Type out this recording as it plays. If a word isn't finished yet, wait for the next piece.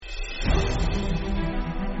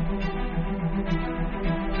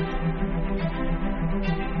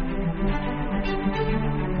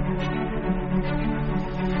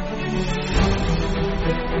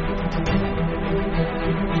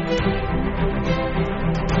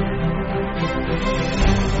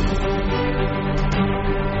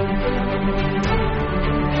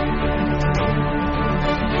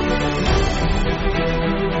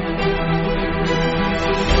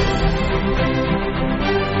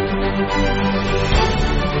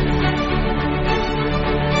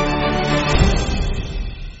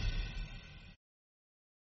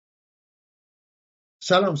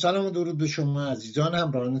سلام و درود به شما عزیزان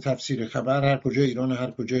همراهان تفسیر خبر هر کجا ایران و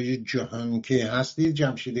هر کجای جهان که هستید.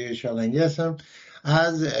 جمشید شالنگی هستم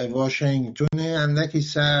از واشنگتن. اندکی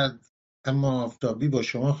سرد اما آفتابی با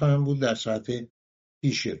شما خواهم بود در ساعت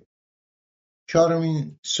پیش رو.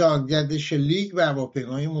 چهارمین سالگرد شلیک و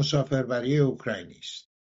هواپیمای مسافربری اوکراینی است.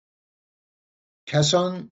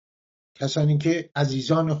 کسانی که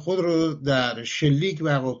عزیزان خود رو در شلیک و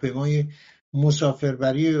هواپیمای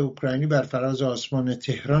مسافربری اوکراینی بر فراز آسمان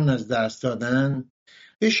تهران از دست دادند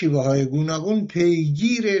به شیوه‌های گوناگون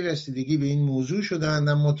پیگیر رسیدگی به این موضوع شدند،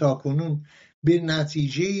 اما تاکنون به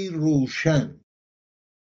نتیجه روشن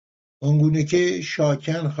آنگونه که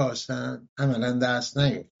شاکن خواستند عملا دست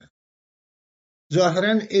نیافتند.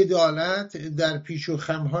 ظاهرا عدالت در پیچ و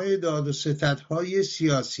خم‌های داد و ستدهای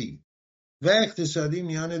سیاسی و اقتصادی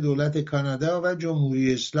میان دولت کانادا و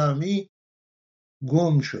جمهوری اسلامی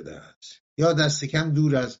گم شده است یا دست کم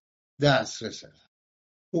دور از دسترس است.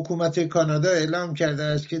 حکومت کانادا اعلام کرده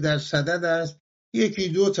است که در صدد است یکی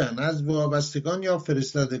دو تن از وابستگان یا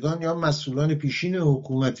فرستادگان یا مسئولان پیشین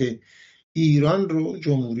حکومت ایران رو،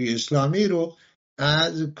 جمهوری اسلامی رو،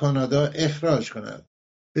 از کانادا اخراج کند.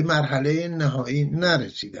 به مرحله نهایی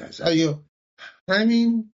نرسیده است. آیا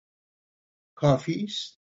همین کافی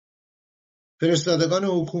است؟ فرستادگان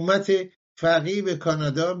حکومت فقیع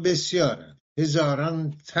کانادا بسیارند،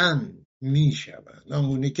 هزاران تن می شوند،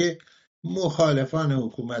 آنگونه که مخالفان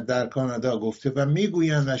حکومت در کانادا گفته و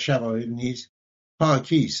میگویند و شواهد نیز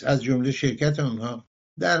حاکی است، از جمله شرکت آنها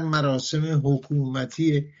در مراسم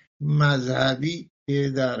حکومتی مذهبی که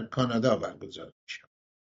در کانادا برگزار می‌شود.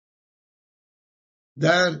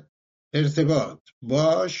 در ارتباط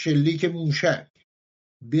با شلیک موشک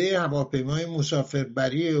به هواپیمای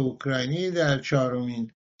مسافربری اوکراینی در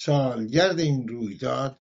چهارمین سالگرد این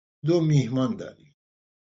رویداد دو میهمان داریم.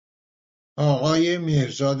 آقای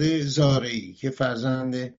مهرزاد زارعی که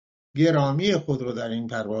فرزند گرامی خود را در این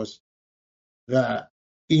پرواز و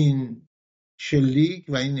این شلیک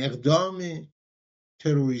و این اقدام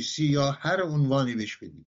تروریستی یا هر عنوانی بهش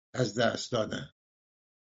بدید از دست دادن،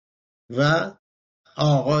 و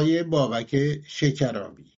آقای بابک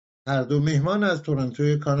شکرابی، هر دو مهمان از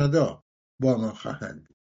تورنتو کانادا با ما خواهند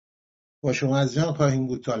بود. با شما عزیزان خواهیم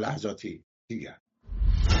بود تا لحظاتی دیگر.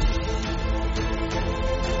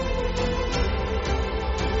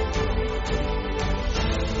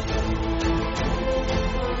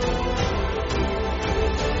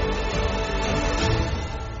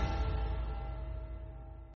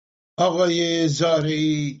 آقای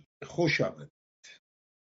زارعی خوش آمد.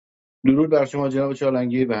 درود بر شما جناب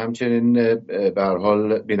چالنگی و همچنین به هر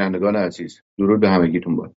حال بینندگان عزیز. درود به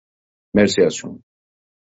همگیتون باد. مرسی از شما.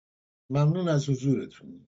 ممنون از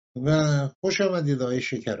حضورتون و خوش آمدید آقای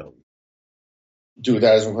شکرابی. درود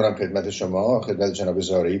عرض می‌کنم خدمت شما، خدمت جناب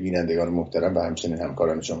زارعی، بینندگان محترم و همچنین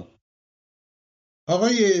همکاران شما.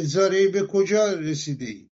 آقای زارعی به کجا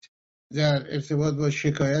رسیدید در ارتباط با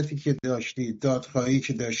شکایتی که داشتید، دادخواهی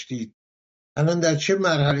که داشتید؟ الان در چه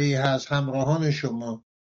مرحله‌ای هست همراهان شما،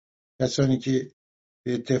 کسانی که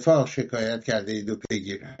به اتفاق شکایت کرده اید و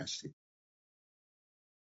پیگیر هستید؟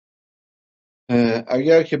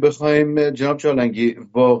 اگر که بخوایم جناب چالنگی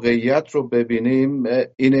واقعیت رو ببینیم،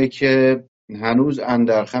 اینه که هنوز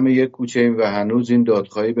اندرخم یک کوچه ایم و هنوز این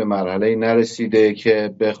دادخواهی به مرحله نرسیده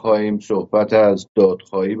که بخوایم صحبت از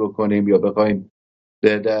دادخواهی بکنیم یا بخوایم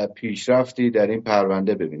در پیشرفتی در این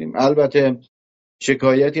پرونده ببینیم. البته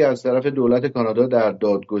شکایتی از طرف دولت کانادا در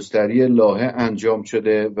دادگستری لاهه انجام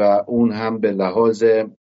شده و اون هم به لحاظ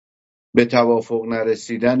به توافق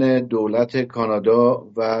نرسیدن دولت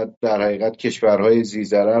کانادا و در حقیقت کشورهای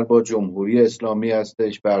زیرضرر با جمهوری اسلامی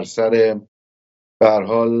هستش بر سر به هر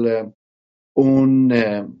حال اون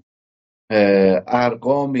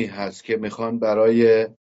ارقامی هست که میخوان برای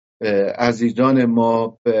عزیزان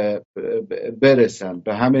ما برسن.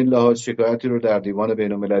 به همین لحاظ شکایتی رو در دیوان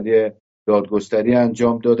بین‌المللی دادگستری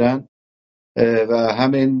انجام دادن و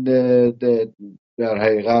همین در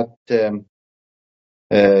حقیقت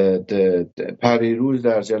پریروز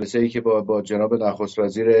در جلسه‌ای که با جناب نخست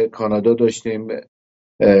وزیر کانادا داشتیم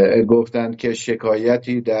گفتند که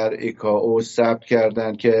شکایتی در ایکائو ثبت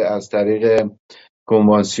کردند که از طریق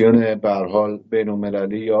کنوانسیون به هر حال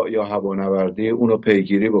بین‌المللی یا هوانوردی اونو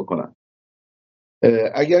پیگیری بکنن.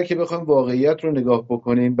 اگر که بخوایم واقعیت رو نگاه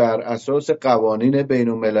بکنیم بر اساس قوانین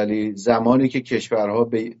بین‌المللی، زمانی که کشورها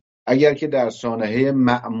اگر که در سانحه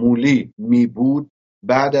معمولی می بود،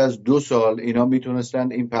 بعد از 2 سال اینا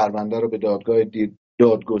میتونستن این پرونده رو به دادگاه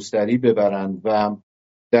دادگستری ببرند و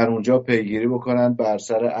در اونجا پیگیری بکنن بر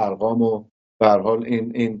سر ارقام و به هر حال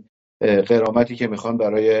این غرامتی که میخوان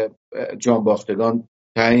برای جانباختگان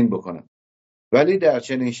تعیین بکنن. ولی در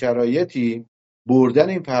چنین شرایطی بردن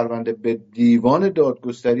این پرونده به دیوان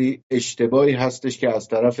دادگستری اشتباهی هستش که از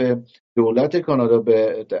طرف دولت کانادا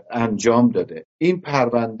به انجام داده. این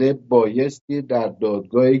پرونده بایستی در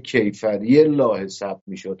دادگاه کیفری لاحه ثبت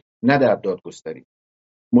میشد، نه در دادگستری.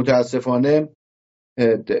 متاسفانه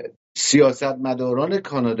سیاستمداران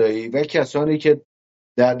کانادایی و کسانی که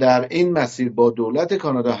در این مسیر با دولت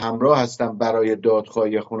کانادا همراه هستن برای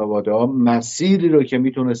دادخواهی خانواده ها، مسیری رو که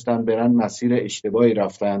میتونستن برن مسیر اشتباهی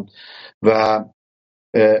رفتن و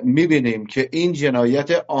میبینیم که این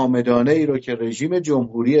جنایت عامدانه ای رو که رژیم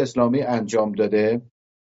جمهوری اسلامی انجام داده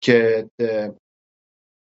که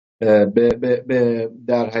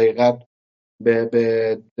در حقیقت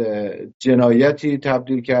به جنایتی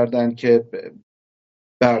تبدیل کردن که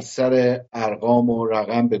بر سر ارقام و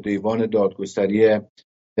رقم به دیوان دادگستری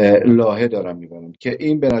لاهه دارن میبرن، که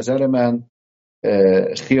این به نظر من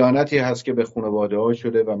خیانتی هست که به خانواده ها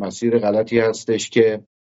شده و مسیر غلطی هستش که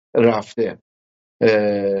رفته.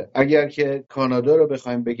 اگر که کانادا رو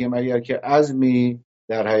بخوایم بگیم، اگر که عزمی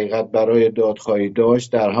در حقیقت برای دادخواهی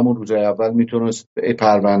داشت، در همون روز اول میتونست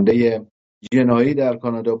پرونده جنایی در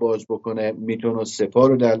کانادا باز بکنه، میتونست سپاه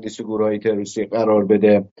رو در لیست گروه‌های تروریستی قرار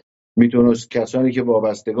بده، میتونست کسانی که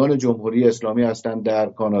وابستگان جمهوری اسلامی هستن در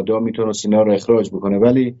کانادا میتونست اینا رو اخراج بکنه،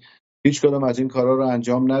 ولی هیچ کدام از این کارا رو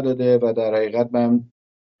انجام نداده و در حقیقت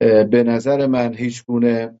به نظر من هیچ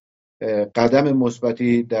گونه قدم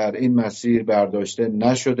مثبتی در این مسیر برداشته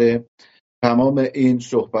نشده. تمام این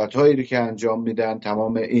صحبت‌هایی رو که انجام میدن،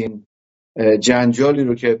 تمام این جنجالی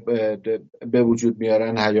رو که به وجود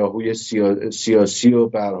میارن، هیاهوی سیاسی و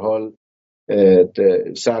به هر حال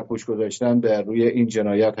سرپوش گذاشتن در روی این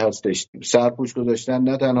جنایت هستش. سرپوش گذاشتن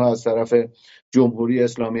نه تنها از طرف جمهوری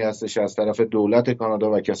اسلامی هستش، از طرف دولت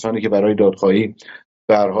کانادا و کسانی که برای دادخواهی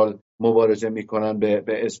به هر حال مبارزه میکنن به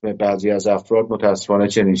اسم بعضی از افراد. متاسفانه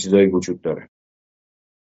چنین چیزایی وجود داره.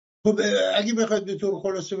 خب اگه بخواید به طور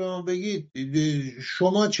خلاصه به ما بگید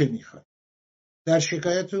شما چه میخواید؟ در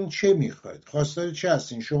شکایتون چه میخواید؟ خواستار چه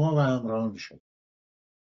هستین شما و همراهان شما؟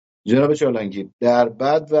 جناب چالنگی، در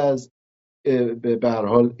بعد و از به هر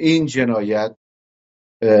حال این جنایت،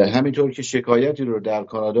 همینطور که شکایتی رو در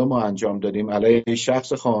کانادا ما انجام دادیم علیه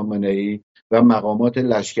شخص خامنه‌ای و مقامات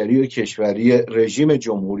لشکری و کشوری رژیم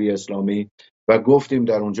جمهوری اسلامی و گفتیم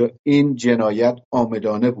در اونجا این جنایت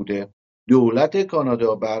عامدانه بوده، دولت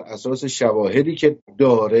کانادا بر اساس شواهدی که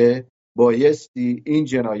داره بایستی این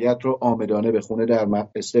جنایت رو عامدانه بخونه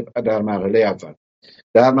در مرحله اول.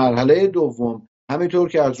 در مرحله دوم همینطور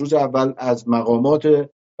که از روز اول از مقامات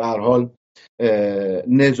به هر حال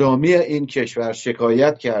نظامی این کشور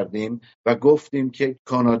شکایت کردیم و گفتیم که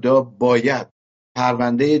کانادا باید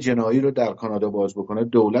پرونده جنایی رو در کانادا باز بکنه،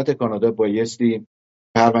 دولت کانادا بایستی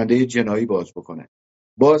پرونده جنایی باز بکنه.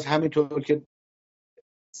 باز همینطور که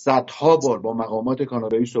صدها بار با مقامات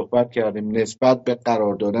کانادایی صحبت کردیم نسبت به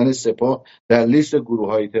قرار دادن سپاه در لیست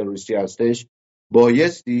گروه‌های تروریستی هستش،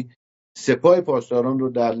 بایستی سپاه پاسداران رو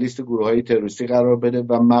در لیست گروه‌های تروریستی قرار بده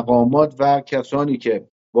و مقامات و کسانی که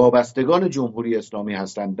وابستگان جمهوری اسلامی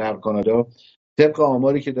هستند در کانادا، طبق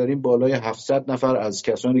آماری که داریم بالای 700 نفر از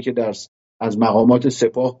کسانی که از مقامات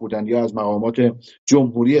سپاه بودند یا از مقامات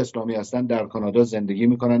جمهوری اسلامی هستند در کانادا زندگی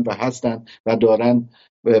میکنن و هستند و دارن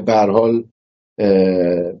به هر حال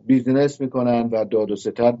بیزنس میکنن و داد و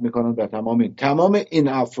ستد میکنن و تمام این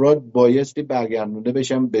افراد بایستی برگردونده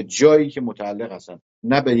بشن به جایی که متعلق هستن،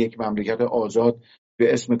 نه به یک مملکت آزاد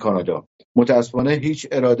به اسم کانادا. متاسفانه هیچ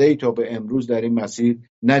اراده ای تا به امروز در این مسیر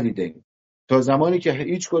ندیدیم. تا زمانی که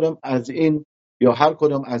هیچ کدام از این یا هر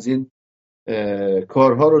کدام از این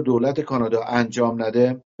کارها رو دولت کانادا انجام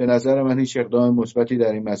نده، به نظر من هیچ اقدام مثبتی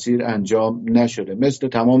در این مسیر انجام نشده. مثل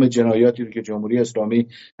تمام جنایاتی رو که جمهوری اسلامی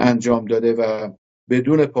انجام داده و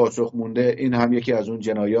بدون پاسخ مونده، این هم یکی از اون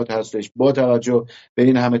جنایات هستش. با توجه به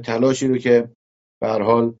این همه تلاشی رو که به هر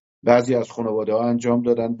حال بعضی از خانواده‌ها انجام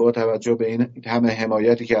دادن، با توجه به این همه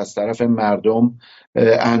حمایتی که از طرف مردم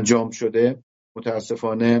انجام شده،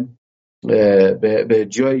 متاسفانه به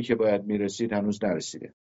جایی که باید میرسید هنوز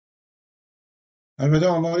نرسیده. البته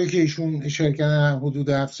آماری که ایشون اشاره کردن حدود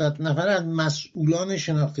 700 نفر از مسئولان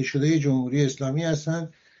شناخته شده جمهوری اسلامی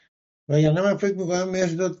هستند و یعنی من فکر میکنم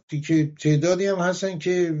مهرزاد که تعدادی هم هستن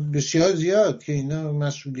که بسیار زیاد که اینا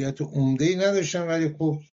مسئولیت عمده‌ای نداشتن ولی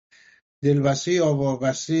خب دلبسته یا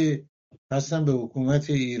وابسته هستن به حکومت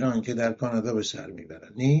ایران که در کانادا به سر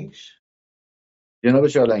میبرن. نیست؟ جناب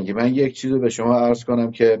چالنگی، من یک چیز رو به شما عرض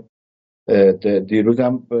کنم که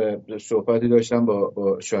دیروزم صحبتی داشتم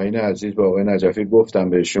با شاهین عزیز، با آقای نجفی، گفتم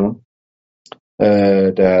بهشون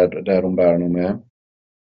در اون برنامه،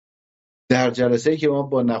 در جلسه‌ای که ما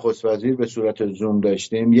با نخست وزیر به صورت زوم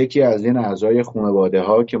داشتیم، یکی از این اعضای خانواده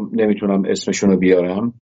ها که نمیتونم اسمشون رو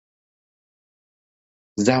بیارم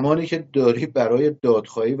زمانی که داری برای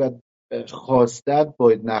دادخواهی و خواستت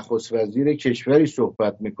با نخست وزیر کشوری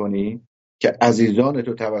صحبت میکنی که عزیزان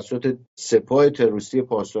تو توسط سپاه تروریستی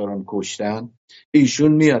پاسداران کشتن،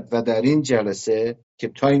 ایشون میاد و در این جلسه که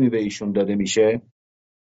تایمی به ایشون داده میشه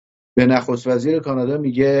به نخست وزیر کانادا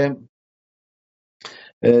میگه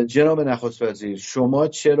جناب نخست وزیر، شما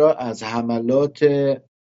چرا از حملات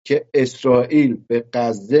که اسرائیل به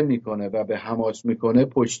غزه میکنه و به حماس میکنه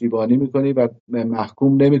پشتیبانی میکنی و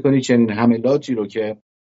محکوم نمیکنی چنین حملاتی رو که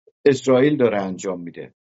اسرائیل داره انجام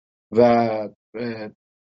میده؟ و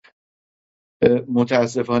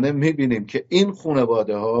متاسفانه میبینیم که این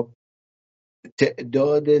خانواده ها،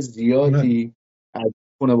 تعداد زیادی از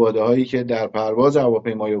خانواده هایی که در پرواز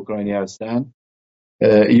هواپیمای اوکراینی هستند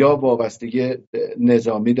یا وابستگی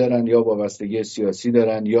نظامی دارن یا وابستگی سیاسی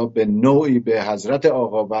دارن یا به نوعی به حضرت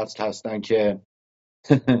آقا وصل هستن که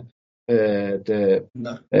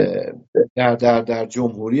در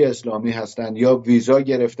جمهوری اسلامی هستن یا ویزا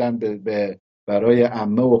گرفتن برای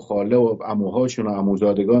عمه و خاله و عموهاشون و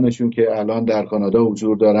عموزادگانشون که الان در کانادا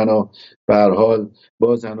حضور دارن و به هر حال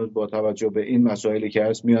باز هنوز با توجه به این مسائلی که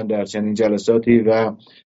هست میان در چنین جلساتی و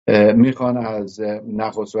میخوان از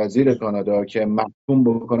نخست وزیر کانادا که محکوم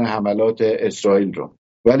بکنه حملات اسرائیل رو.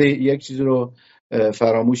 ولی یک چیز رو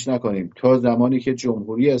فراموش نکنیم، تا زمانی که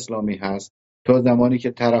جمهوری اسلامی هست، تا زمانی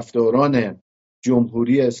که طرفداران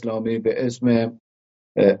جمهوری اسلامی به اسم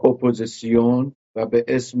اپوزیسیون و به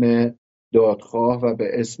اسم دادخواه و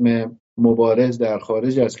به اسم مبارز در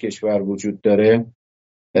خارج از کشور وجود داره،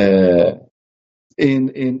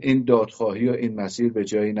 این دادخواهی و این مسیر به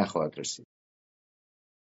جایی نخواهد رسید.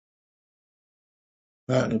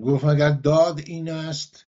 بله، گفت اگر داد این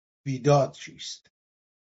است بیداد چیست.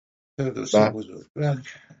 فردوسی بزرگ.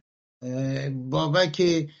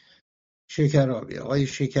 بابک شکرابی، آقای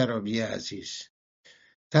شکرابی عزیز،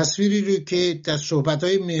 تصویری رو که در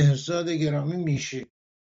صحبت‌های مهرزاد گرامی میشه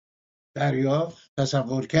دریافت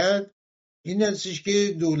تصور کرد این هستش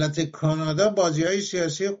که دولت کانادا بازی‌های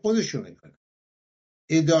سیاسی خودشو میکنه،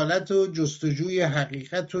 عدالت و جستجوی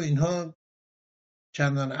حقیقت و اینها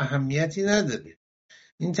چندان اهمیتی نداره.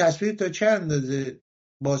 این تصویر تا چه اندازه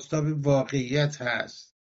بازتاب واقعیت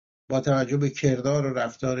هست با توجه به کردار و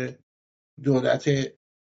رفتار دولت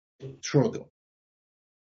ترودو؟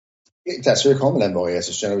 این تصویر کاملا واقعی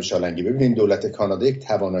هستش جناب شالنگی. ببینید دولت کانادا یک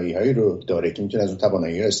توانایی‌هایی رو داره که میتونه از اون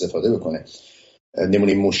توانایی‌ها استفاده بکنه.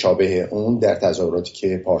 نمونه مشابه اون در تظاهراتی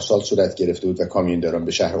که پارسال صورت گرفته بود و کامیونداران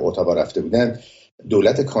به شهر اتاوا رفته بودن،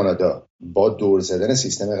 دولت کانادا با دور زدن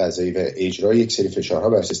سیستم قضایی و اجرای یک سری فشارها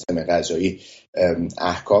بر سیستم قضایی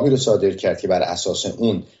احکامی رو صادر کرد که بر اساس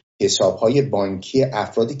اون حساب‌های بانکی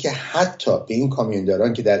افرادی که حتی به این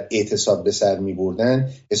کامیونداران که در اعتصاب به سر می‌بردن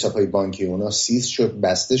حساب‌های بانکی اونا سیز شد،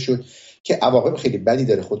 بسته شد، که عواقب خیلی بدی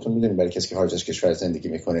داره. خودتون می‌دونید برای کسی که خارج از کشور زندگی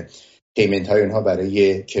می‌کنه پیمنت های اونها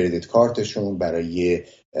برای کردیت کارتشون، برای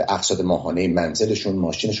اقساط ماهانه منزلشون،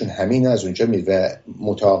 ماشینشون، همه اینا از اونجا میاد و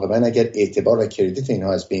متعاقبا اگر اعتبار و کردیت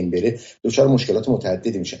اینها از بین بره دچار مشکلات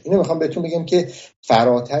متعددی میشن. اینو میخوام بهتون بگم که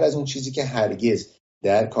فراتر از اون چیزی که هرگز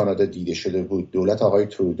در کانادا دیده شده بود، دولت آقای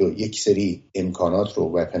ترودو یک سری امکانات رو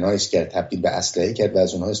وپنایز کرد، تبدیل به اسلحه کرد و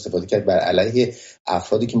از اونها استفاده کرد بر علیه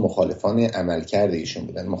افرادی که مخالفان عملکرد ایشون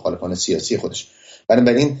بودن، مخالفان سیاسی خودش.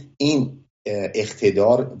 بنابراین این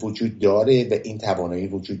اقتدار وجود داره و این توانایی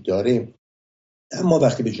وجود داره. اما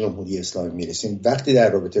وقتی به جمهوری اسلامی میرسیم، وقتی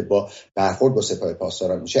در رابطه با برخورد با سپاه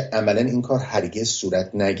پاسداران میشه، عملا این کار هرگز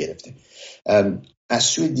صورت نگرفته. از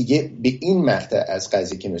سوی دیگه به این مقطع از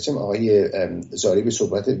قضیه که میرسیم، آقای زارعی به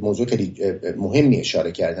صحبت موضوع خیلی مهمی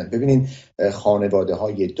اشاره کردن. ببینین خانواده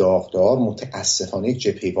های داغدار متاسفانه یک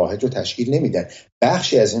جبهه واحد رو تشکیل نمیدن.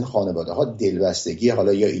 بخشی از این خانواده ها دلبستگی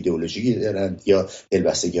حالا یا ایدئولوژی دارن یا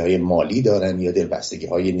دلبستگی های مالی دارن یا دلبستگی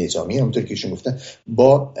های نظامی، همونطور که ایشون گفتن،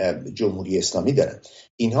 با جمهوری اسلامی دارن.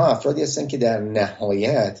 اینها افرادی هستن که در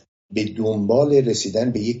نهایت به دنبال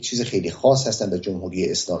رسیدن به یک چیز خیلی خاص هستن و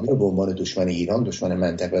جمهوری اسلامی رو به عنوان دشمن ایران، دشمن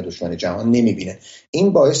منطقه و دشمن جهان نمیبینن.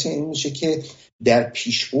 این باعث این میشه که در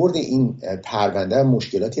پیشبرد این پرونده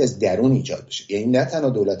مشکلاتی از درون ایجاد بشه. یعنی نه تنها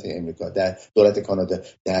دولت امریکا، در دولت کانادا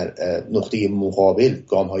در نقطه مقابل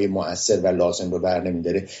گام‌های مؤثر و لازم رو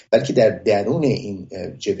برنمی‌داره، بلکه در درون این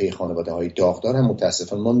جبهه خانواده‌های داغدار هم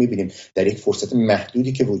متأسفانه ما می‌بینیم در یک فرصت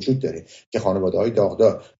محدودی که وجود داره که خانواده‌های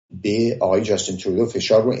داغدار به آقای جاستین ترودو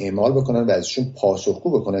فشار رو اعمال بکنن و ازشون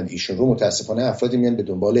پاسخگو بکنن ایشون رو. متاسفانه افرادی میان به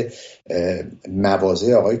دنبال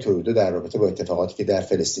مواضع آقای ترودو در رابطه با اتفاقاتی که در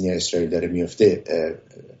فلسطین یا اسرائیل داره میفته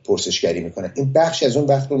پرسشگری میکنن. این بخش از اون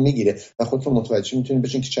وقت رو میگیره و خودتون متوجه میتونید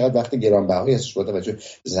بشین که چقدر وقت گرانبهایی هستش با توجه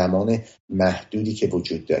زمان محدودی که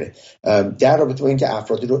وجود داره. در رابطه با اینکه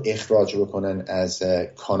افرادی رو اخراج بکنن از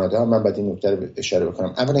کانادا، من باید این نکته رو اشاره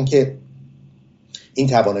بکنم. اولا که این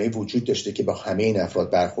توانایی وجود داشته که با همه این افراد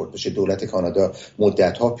برخورد بشه. دولت کانادا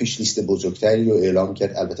مدت‌ها پیش لیست بزرگتری رو اعلام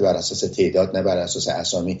کرد، البته بر اساس تعداد نه بر اساس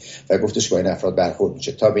اسامی، و گفتش با این افراد برخورد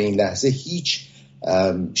میشه. تا به این لحظه هیچ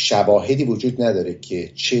شواهدی وجود نداره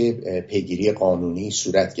که چه پیگیری قانونی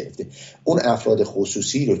صورت گرفته. اون افراد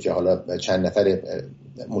خصوصی رو که حالا چند نفر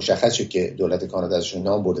مشخص شد که دولت کانادا ازشون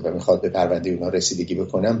نام برده و میخواد به پرونده اونها رسیدگی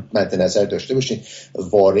بکنم، مد نظر داشته باشین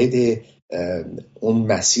وارد اون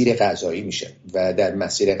مسیر قضایی میشه و در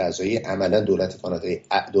مسیر قضایی عملا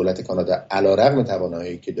دولت کانادا علیرغم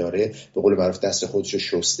توانایی که داره به قول معروف دست خودش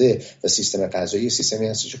شسته و سیستم قضایی سیستمی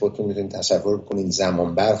هست که خودتون میتونید تصور بکنین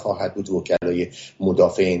زمان بر خواهد بود. وکلای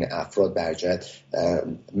مدافع این افراد برجت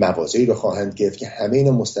مواضعی رو خواهند گرفت که همه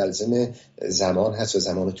اینا مستلزم زمان هست و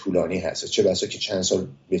زمان طولانی هست، چه بسا که چند سال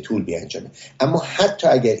به طول بیانجامه. اما حتی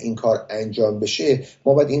اگر این کار انجام بشه،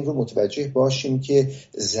 ما باید این رو متوجه باشیم که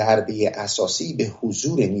ضربه اساسی به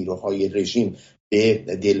حضور نیروهای رژیم به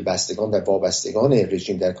دلبستگان و وابستگان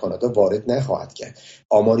رژیم در کانادا وارد نخواهد کرد.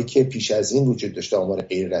 آماری که پیش از این وجود داشته، آمار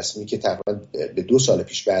غیر رسمی که تقریبا به 2 سال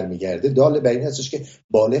پیش برمیگرده، دال بر این هستش که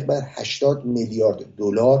بالغ بر 80 میلیارد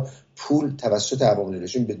دلار پول توسط عوامل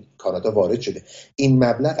رژیم به کانادا وارد شده. این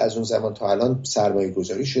مبلغ از اون زمان تا الان سرمایه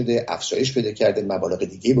گذاری شده، افزایش پیدا کرده، مبالغ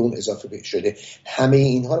دیگه به اون اضافه شده. همه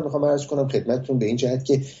اینها رو میخوام عرض کنم خدمتتون به این جهت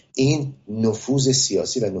که این نفوذ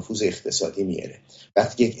سیاسی و نفوذ اقتصادی میاره.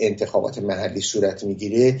 وقتی یک انتخابات محلی صورت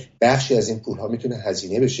میگیره، بخشی از این پولها میتونه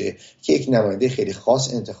هزینه بشه که یک نماینده خیلی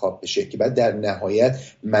خاص انتخاب بشه که بعد در نهایت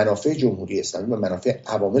منافع جمهوری اسلامی و منافع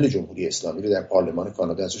عوامل جمهوری اسلامی رو در پارلمان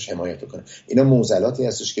کانادا ازش حمایت کنه. اینا معضلاتی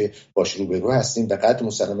هستش که باش روبرو هستیم و قطع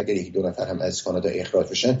مسلم اگر 1-2 نفر هم از کانادا اخراج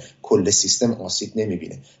بشن کل سیستم آسیب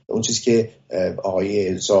نمیبینه. اون چیزی که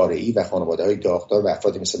آقای زارعی و خانواده‌های داغدار و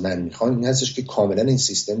افرادی مثل من میخوان این هستش که کاملا این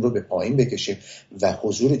سیستم رو به پایین بکشیم و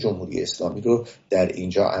حضور جمهوری اسلامی رو در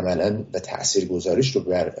اینجا عملاً و تاثیرگذاریش رو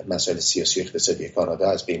بر مسائل سیاسی و اقتصادی کانادا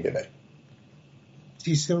از بین ببریم.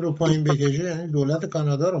 سیستم رو پایین بکشه یعنی دولت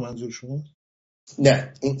کانادا رو منظور شما؟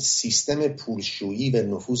 نه، این سیستم پولشویی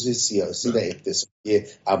و نفوذ سیاسی و اقتصادی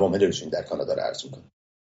عوامل رژیم در کانادا رو عرض می‌کنم.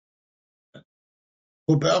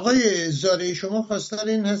 خب آقای زارعی، شما خواستار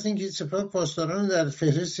این هستین که سپاه پاسداران در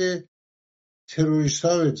فهرست تروریست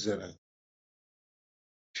ها بگذارن.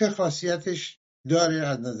 چه خاصیتش داره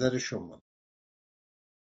از نظر شما؟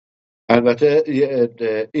 البته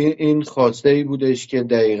این خواسته ای بودش که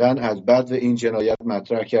دقیقاً از بعد این جنایت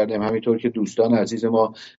مطرح کردیم، همینطور که دوستان عزیز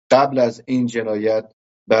ما قبل از این جنایت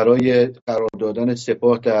برای قرار دادن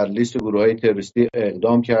سپاه در لیست گروه‌های تروریستی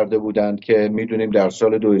اقدام کرده بودند که میدونیم در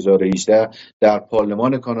سال 2018 در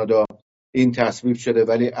پارلمان کانادا این تصویب شده،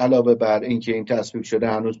 ولی علاوه بر این که این تصویب شده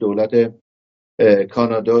هنوز دولت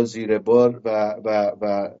کانادا زیر بار و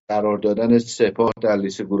قرار دادن سپاه در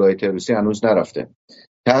لیست گروه‌های تروریستی هنوز نرفته.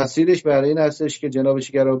 تأثیرش برای این هستش که جناب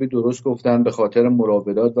شکرابی درست گفتن، به خاطر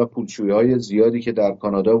مراودات و پولشویی‌های زیادی که در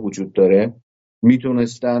کانادا وجود داره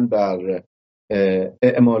میتونستن بر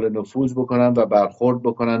اعمال نفوذ بکنن و برخورد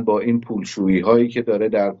بکنن با این پولشویی‌هایی که داره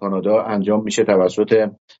در کانادا انجام میشه توسط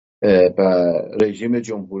رژیم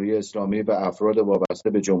جمهوری اسلامی و افراد وابسته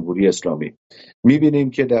به جمهوری اسلامی. میبینیم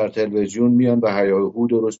که در تلویزیون میان و هیاهو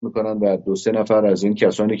درست میکنن و 2-3 نفر از این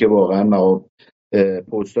کسانی که واقعا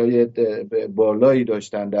پستای بالایی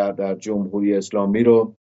داشتن در جمهوری اسلامی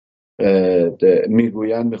رو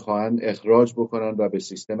میگوین میخواهند اخراج بکنن و به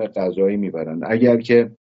سیستم قضایی میبرن. اگر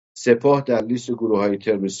که سپاه در لیست گروه‌های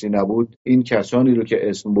تروریستی نبود، این کسانی رو که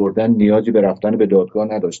اسم بردن نیازی به رفتن به دادگاه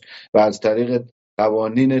نداشت و از طریق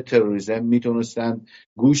قوانین تروریسم میتونستن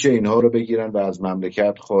گوش اینها رو بگیرن و از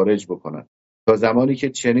مملکت خارج بکنن. تا زمانی که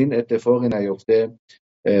چنین اتفاقی نیفته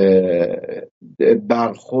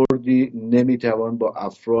برخوردی نمیتوان با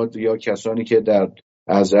افراد یا کسانی که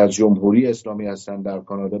از جمهوری اسلامی هستند در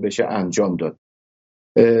کانادا بشه انجام داد.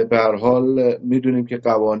 به هر حال میدونیم که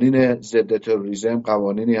قوانین ضد تروریسم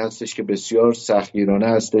قوانینی هستش که بسیار سختگیرانه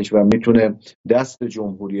هستش و میتونه دست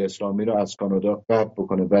جمهوری اسلامی رو از کانادا قطع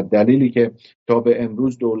بکنه و دلیلی که تا به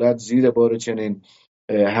امروز دولت زیر بار چنین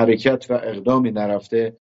حرکت و اقدامی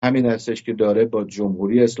نرفته همین هستش که داره با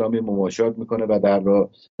جمهوری اسلامی مماشات میکنه و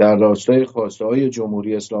در راستای خواسته های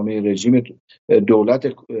جمهوری اسلامی رژیم دولت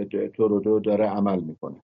ترودو داره عمل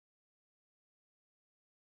میکنه.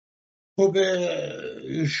 خب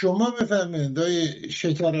شما بفهمید دای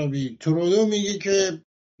شکرابی، ترودو میگه که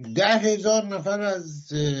 10,000 نفر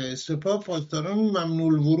از سپاه پاسداران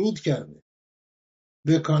ممنوع الورود کرده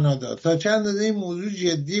به کانادا. تا چند اندازه این موضوع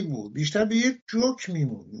جدی بود، بیشتر به یک جوک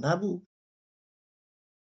میمون نبود.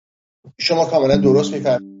 شما کاملا درست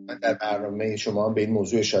میفرمایید. من در برنامه شما هم به این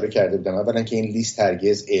موضوع اشاره کرده بودم. اولا که این لیست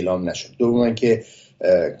هرگز اعلام نشد. دوما که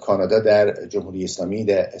کانادا در جمهوری اسلامی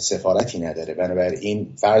در سفارتی نداره،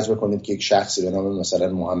 بنابراین فرض بکنید که یک شخصی به نام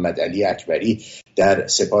مثلا محمد علی اکبری در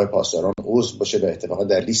سپاه پاسداران عضو باشه و اتفاقا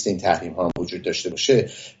در لیست این تحریم ها هم وجود داشته باشه،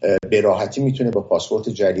 به راحتی میتونه با پاسپورت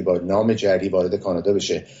جعلی با نام جعلی وارد کانادا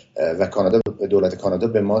بشه و دولت کانادا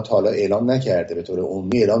به ما تا حالا اعلام نکرده، به طور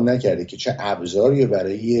عمومی اعلام نکرده که چه ابزاری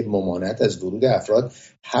برای ممانعت از ورود افراد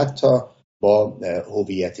حتی با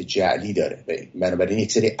هویت جعلی داره. بنابراین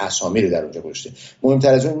یک سری اسامی رو در اونجا گذاشته.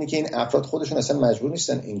 مهمتر از اون اینه که این افراد خودشون اصلا مجبور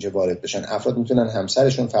نیستن اینجا وارد بشن. افراد میتونن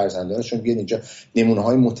همسرشون، فرزندانشون بیان اینجا.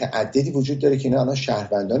 نمونه‌های متعددی وجود داره که اینا الان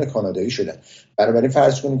شهروندان کانادایی شدن. بنابراین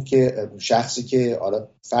فرض کنید که شخصی که حالا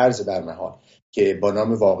فرض بر محال که با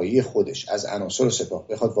نام واقعی خودش از عناصر سپاه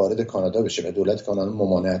بخواد وارد کانادا بشه و دولت کانادا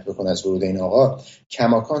ممانعت بکنه از ورود این آقا،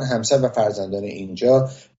 کماکان همسر و فرزندان اینجا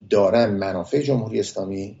دارن منافع جمهوری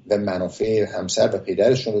اسلامی و منافع همسر و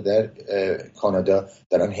پدرشون رو در کانادا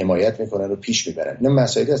دارن حمایت میکنن و پیش میبرن. این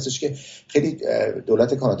مسائلی هستش که خیلی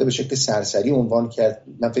دولت کانادا به شکل سرسری عنوان کرد.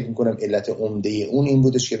 من فکر میکنم علت عمده اون این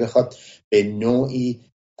بودش که بخواد به نوعی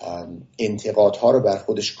انتقادها رو بر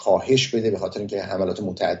خودش کاهش بده، به خاطر اینکه حملات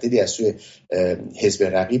متعددی از سوی حزب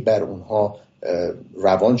رقیب بر اونها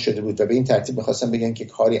روان شده بود و به این ترتیب می‌خواستن بگن که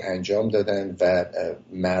کاری انجام دادن و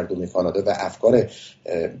مردم کانادا و افکار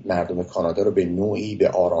مردم کانادا رو به نوعی به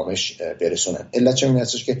آرامش برسونن. علت چه این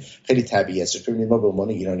هستش که خیلی طبیعی است. ببینید ما به عنوان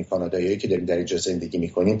ایرانی کاناداییایی که داریم در اینجا زندگی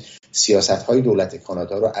می‌کنیم، سیاست‌های دولت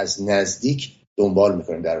کانادا رو از نزدیک دنبال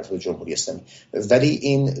می‌کنیم در رابطه با جمهوری اسلامی، ولی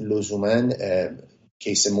این لزوماً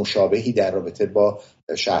کیس مشابهی در رابطه با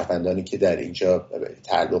شهروندانی که در اینجا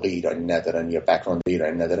تعلق ایرانی ندارن یا بک‌گراند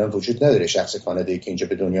ایرانی ندارن وجود نداره. شخص کانادایی که اینجا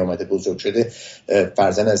به دنیا آمده بزرگ شده،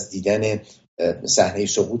 فرضاً از دیدن صحنه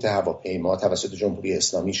سقوط هواپیما توسط جمهوری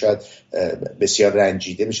اسلامی شاید بسیار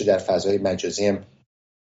رنجیده بشه. در فضای مجازی هم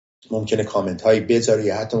ممکنه کامنت هایی بذاره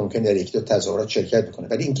یا حتی ممکنه در یک دو تظاهرات شرکت بکنه،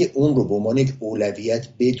 ولی اینکه اون رو به عنوان یک اولویت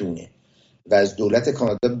بدونه و از دولت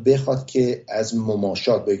کانادا بخواد که از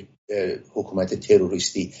مماشات با حکومت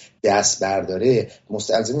تروریستی دست برداره،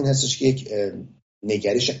 مستلزم این هستش که یک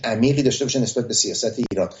نگرش عمیقی داشته باشه نسبت به سیاست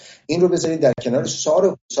ایران. این رو بذارید در کنار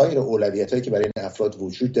سایر اولویتایی که برای این افراد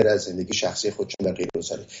وجود داره از زندگی شخصی خودشون و غیره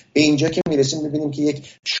گذاری. به اینجا که میرسیم میبینیم که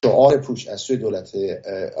یک شعار پوش از سوی دولت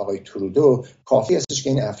آقای ترودو کافی هستش که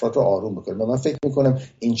این افراد رو آروم بکنه و من فکر میکنم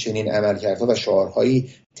این چنین عملکردها و شعارهایی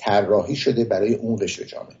طراحی شده برای اون قشر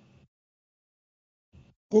جامعه.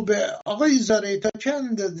 خب آقای زارعی، تا چند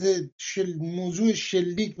اندازه موضوع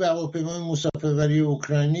شلیک و هواپیمای مسافربری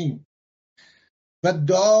اوکراینی و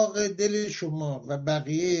داغ دل شما و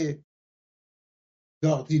بقیه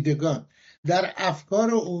داغ دیدگان در افکار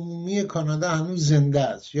عمومی کانادا هنوز زنده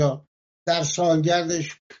است یا در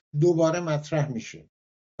سالگردش دوباره مطرح میشه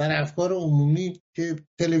در افکار عمومی که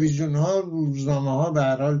تلویزیون ها، روزنامه ها به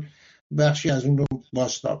هر حال بخشی از اون رو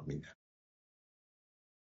بازتاب میدن؟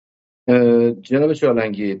 جناب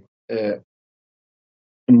شالنگی،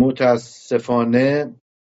 متاسفانه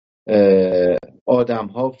آدم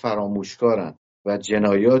ها فراموشکارن و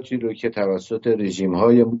جنایاتی رو که توسط رژیم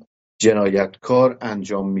های جنایتکار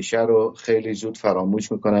انجام میشه رو خیلی زود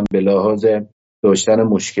فراموش میکنن به لحاظ داشتن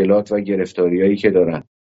مشکلات و گرفتاریایی که دارن.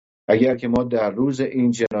 اگر که ما در روز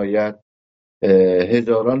این جنایت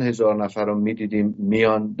هزار نفر رو میدیدیم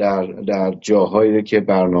میان در جاهایی که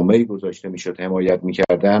برنامه‌ای گذاشته میشد حمایت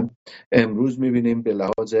میکردن، امروز میبینیم به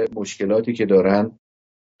لحاظ مشکلاتی که دارن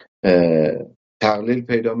تقلیل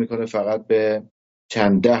پیدا میکنه فقط به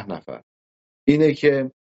چند ده نفر. اینه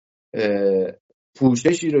که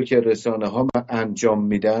پوششی رو که رسانه ها انجام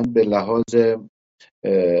میدن به لحاظ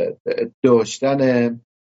داشتن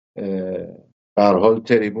به هر حال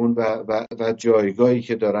تریبون و جایگاهی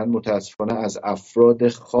که دارن متاسفانه از افراد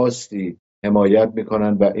خاصی حمایت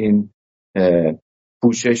میکنن و این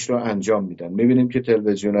پوشش رو انجام میدن. میبینیم که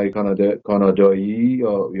تلویزیون‌های کانادایی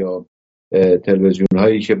یا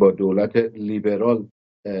تلویزیون‌هایی که با دولت لیبرال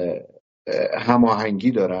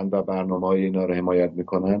هماهنگی دارن و برنامه‌های اینا رو حمایت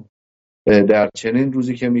میکنن، در چنین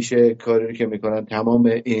روزی که میشه کاری که میکنن تمام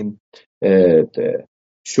این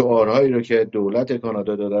شعارهایی رو که دولت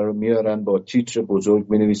کانادا داده رو میارن با تیتر بزرگ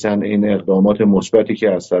مینویسن این اقدامات مثبتی که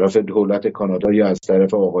از طرف دولت کانادا یا از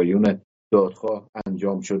طرف آقایون دادخواه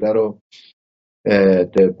انجام شده رو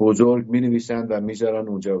بزرگ مینویسن و میذارن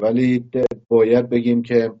اونجا. ولی باید بگیم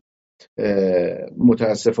که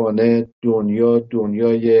متاسفانه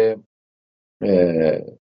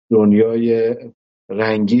دنیای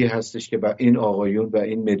رنگی هستش که این آقایون و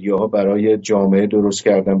این مدیاها برای جامعه درست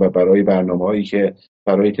کردن و برای برنامه‌هایی که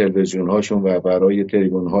برای تلویزیون هاشون و برای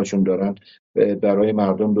تریبون هاشون دارن برای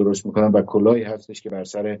مردم درست میکنن و کلاهی هستش که بر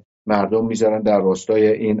سر مردم میذارن در راستای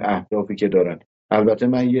این اهدافی که دارن. البته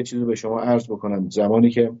من یه چیزی به شما عرض بکنم، زمانی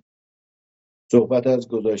که صحبت از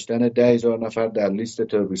گذاشتن 10,000 نفر در لیست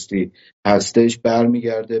تروریستی هستش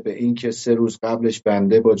برمیگرده به این که 3 روز قبلش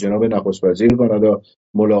بنده با جناب نخست وزیر کانادا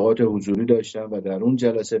ملاقات حضوری داشتم و در اون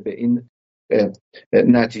جلسه به این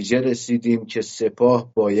نتیجه رسیدیم که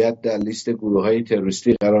سپاه باید در لیست گروه‌های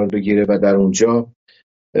تروریستی قرار بگیره و در اونجا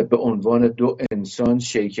به عنوان 2 انسان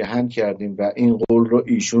شیک هند کردیم و این قول رو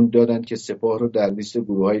ایشون دادن که سپاه رو در لیست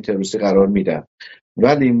گروه‌های تروریستی قرار میدن.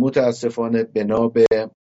 ولی متاسفانه بنا به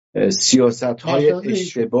سیاست‌های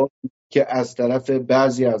اشتباه که از طرف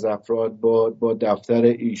بعضی از افراد با دفتر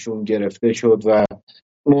ایشون گرفته شد و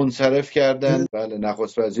منصرف کردن، بله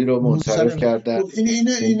نخست وزیر رو منصرف کردن.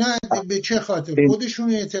 اینا به چه خاطر؟ خودشون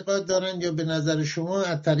اعتقاد دارن یا به نظر شما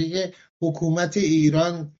از طریق حکومت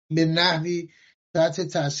ایران به نحوی تحت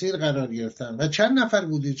تاثیر قرار گرفتن؟ و چند نفر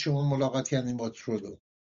بودید شما ملاقات کردین با ترودو؟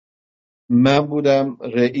 من بودم،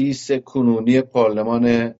 رئیس کنونی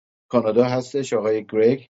پارلمان کانادا هستش آقای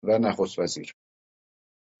گریگ و نخست وزیر.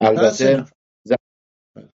 البته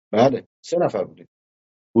بله 3 نفر بودیم.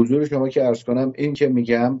 حضور شما که عرض کنم این که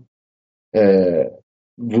میگم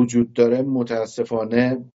وجود داره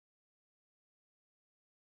متاسفانه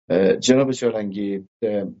جناب شالنگی،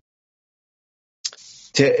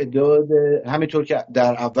 تعداد همینطور که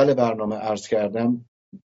در اول برنامه عرض کردم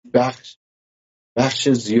بخش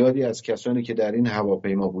زیادی از کسانی که در این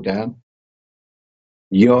هواپیما بودن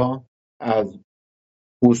یا از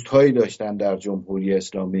پست هایی داشتن در جمهوری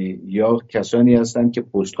اسلامی یا کسانی هستند که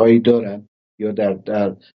پست هایی دارن یا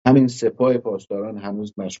در همین سپاه پاسداران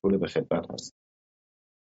هنوز مشغول به خدمت هست.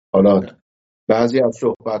 حالا بعضی از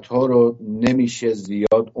صحبت ها رو نمیشه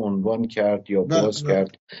زیاد عنوان کرد یا باز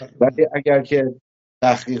کرد، ولی اگر که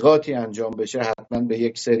تحقیقاتی انجام بشه حتما به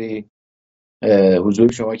یک سری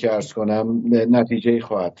حضور شما که عرض کنم نتیجه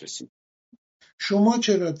خواهد رسید. شما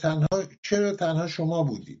چرا تنها شما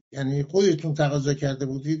بودید؟ یعنی خودتون تقاضا کرده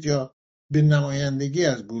بودید یا به نمایندگی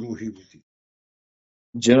از گروهی بودید؟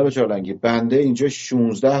 جناب چالنگی، بنده اینجا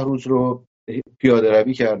 16 روز رو پیاده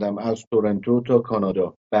روی کردم از تورنتو تا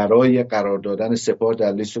کانادا برای قرار دادن سپاه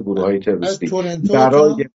در لیست گروه‌های تروریستی. از تورنتو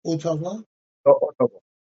تا اتاوا؟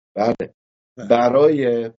 بله.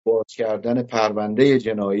 برای باز کردن پرونده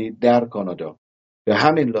جنایی در کانادا. به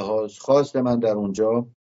همین لحاظ خواست من در اونجا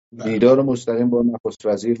دیدار مستقیم با نخست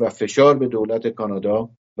وزیر و فشار به دولت کانادا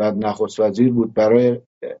و نخست وزیر بود برای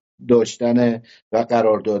داشتن و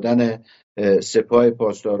قرار دادن سپاه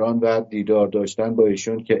پاسداران و دیدار داشتن با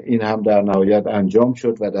ایشون که این هم در نهایت انجام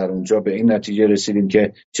شد و در اونجا به این نتیجه رسیدیم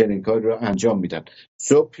که چنین کاری رو انجام میدن.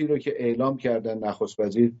 صبحی رو که اعلام کردن نخست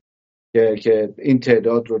وزیر که این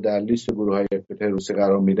تعداد رو در لیست گروه‌های تروریستی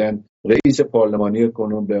قرار میدن، رئیس پارلمانی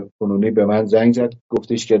کنونی به من زنگ زد،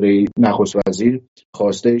 گفتش که نخست وزیر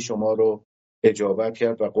خواسته شما رو اجابت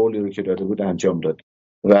کرد و قولی رو که داده بود انجام داد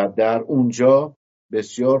و در اونجا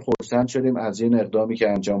بسیار خرسند شدیم از این اقدامی که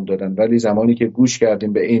انجام دادن. ولی زمانی که گوش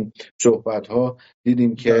کردیم به این صحبت‌ها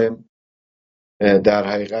دیدیم که در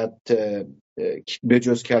حقیقت به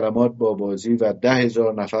جز کلمات بابازی و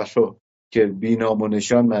 10,000 نفر رو که بی نام و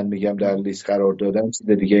نشان من میگم در لیست قرار دادن چیز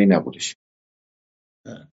دیگه ای نبودش.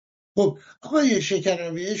 خب آقای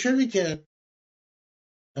شکرابی، اشاره که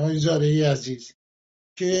آقای زارعی عزیز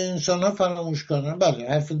که انسان ها فراموش کنن، بله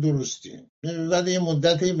حرف درستیه، ولی یه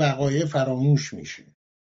مدت وقایع فراموش میشه،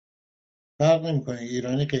 فرق نمیکنه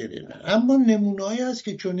ایرانی غیر ایرانی. اما نمونه‌ای هست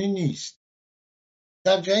که چنین نیست.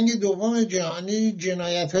 در جنگ دوم جهانی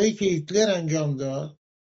جنایت هایی که هیتلر انجام داد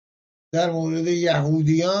در مورد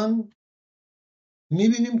یهودیان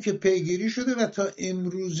میبینیم که پیگیری شده و تا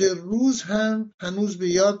امروز روز هم هنوز به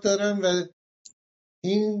یاد دارن و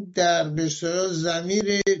این در بسیار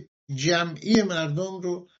ضمیر جمعی مردم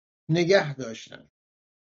رو نگه داشتن.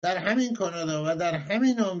 در همین کانادا و در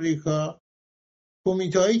همین آمریکا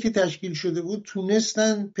کمیته‌هایی که تشکیل شده بود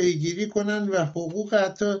تونستن پیگیری کنن و حقوق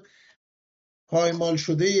حتی پایمال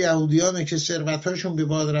شده یهودیان که ثروت‌هاشون به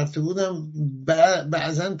باد رفته بودن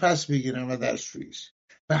بعضاً پس بگیرن و در سوئیس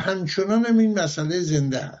و همچنان هم این مسئله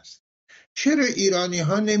زنده هست. چرا ایرانی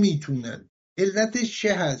ها نمیتونن؟ علتش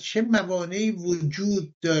چه هست؟ چه موانعی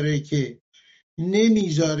وجود داره که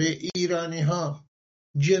نمیذاره ایرانی ها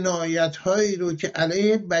جنایت هایی رو که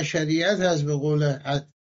علیه بشریت هست به قول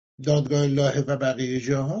دادگاه لاهه و بقیه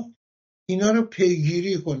جاها اینا رو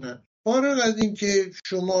پیگیری کنن؟ فارغ از این که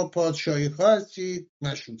شما پادشاهی خواه هستید،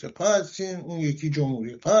 مشروطه خواه هستید، اون یکی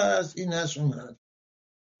جمهوری خواه هست، این هست اون هست،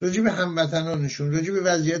 راجع به هموطنانشون، راجع به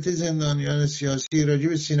وضعیت زندانیان سیاسی، راجع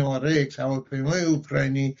به سینما رکس، هواپیمای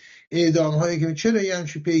اوکراینی، اعدام هایی که چرا یه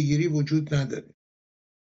همچین پیگیری وجود نداره،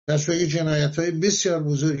 در صورتی جنایت های بسیار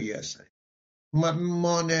بزرگی هستن.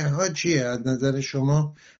 مانع ها چیه از نظر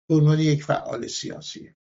شما به عنوان یک فعال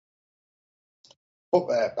سیاسی؟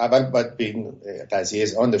 خب اول باید به این قضیه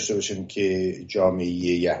اذعان داشته باشیم که جامعه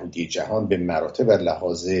یهودی جهان به مراتب و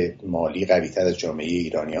لحاظ مالی قوی‌تر از جامعه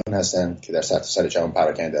ایرانیان هستند که در سرتاسر جهان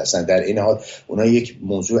پراکنده هستند. در این حال اونا یک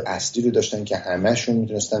موضوع اصلی رو داشتن که همه‌شون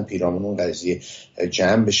میتونستن پیرامون اون قضیه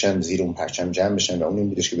جمع بشن، زیر اون پرچم جمع بشن و اون این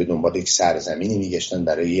بودش که به دنبال یک سرزمینی میگشتن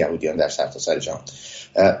برای یهودیان در سرتاسر جهان.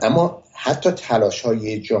 اما حتی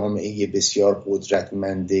تلاش‌های جامعه بسیار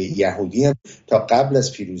قدرتمند یهودی هم تا قبل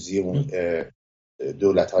از پیروزی اون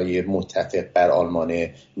دولت‌های متفق بر آلمان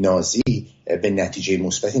نازی به نتیجه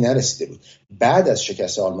مثبتی نرسیده بود. بعد از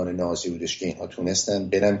شکست آلمان نازی بودش که اینها تونستن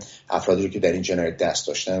برن افرادی رو که در این جنایت دست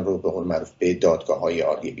داشتن رو به قول معروف به دادگاه‌های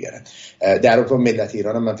عالی بیارن. در واقع ملت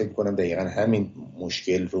ایران هم من فکر می‌کنم دقیقاً همین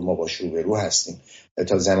مشکل رو ما باش روبرو هستیم.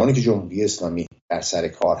 تا زمانی که جمهوری اسلامی بر سر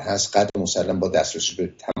کار هست، قدر مسلم با دسترسی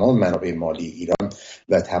به تمام منابع مالی ایران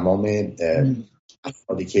و تمام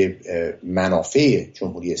افرادی که منافع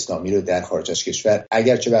جمهوری اسلامی رو در خارج از کشور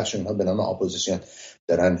اگرچه بخش اونها به نام اپوزیسیون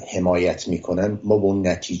دارن حمایت میکنن، ما به اون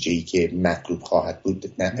نتیجه‌ای که مطلوب خواهد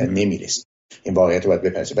بود نمیرسیم. این واقعیت رو باید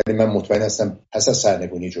بپذیریم. ولی من مطمئن هستم پس از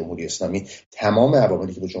سرنگونی جمهوری اسلامی تمام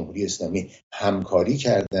عواملی که با جمهوری اسلامی همکاری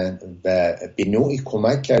کردن و به نوعی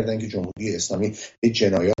کمک کردن که جمهوری اسلامی به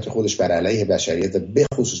جنایات خودش بر علیه بشریت و به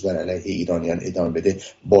خصوص بر علیه ایرانیان ادامه بده،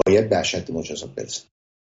 باید به اشد مجازات برسن.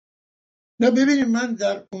 نه ببینید، من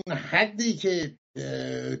در اون حدی که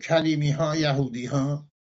کلیمی ها یهودی ها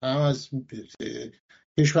هم از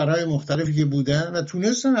کشورهای مختلفی که بودن و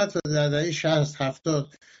تونستن حتی در دهه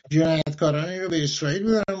 60-70 جنایتکارانی رو به اسرائیل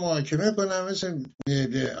ببرن محاکمه کنن مثل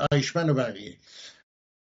آیشمن و بقیه،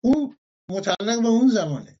 اون متعلق به اون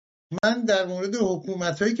زمانه. من در مورد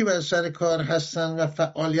حکومت‌هایی که بر سر کار هستن و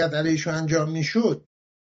فعالیت علیهشون انجام میشد،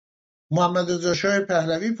 محمد رضا شاه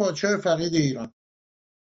پهلوی پادشاه فقید ایران،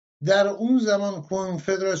 در اون زمان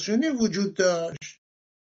کنفدراسیونی وجود داشت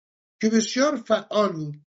که بسیار فعال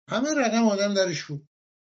بود، همه رقم آدم درش بود.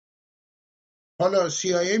 حالا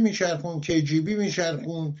CIA میچرخون، KGB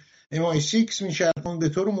میچرخون، MI6 میچرخون، به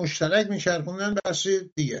طور مشترک میچرخوندن، بحث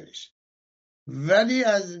دیگری است. ولی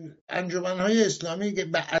از انجمنهای اسلامی که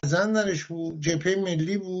بعضا درش بود، جبهه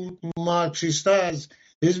ملی بود، مارکسیستا از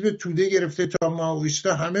حزب توده گرفته تا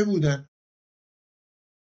ماویستا همه بودن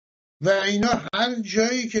و اینا هر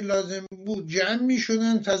جایی که لازم بود جمع می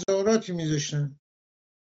شدن، تظاهراتی می داشتن.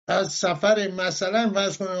 از سفر مثلا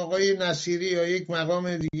فرض کن آقای نصیری یا یک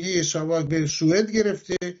مقام دیگه ساواک به سوئد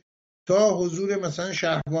گرفته تا حضور مثلا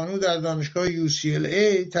شهبانو در دانشگاه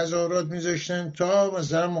UCLA تظاهرات می داشتن تا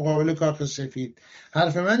مثلا مقابل کاخ سفید.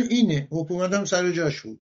 حرف من اینه، حکومت هم سر جاش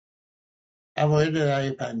بود اوایل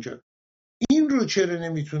دهه 50. این رو چرا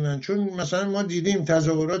نمیتونن؟ چون مثلا ما دیدیم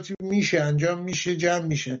تظاهراتی میشه انجام میشه جمع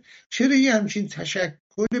میشه، چرا یه همچین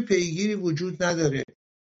تشکل پیگیری وجود نداره؟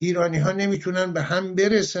 ایرانی ها نمیتونن به هم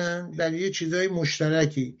برسن در یه چیزای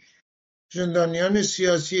مشترکی، زندانیان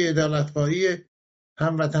سیاسی، عدالت‌خواهی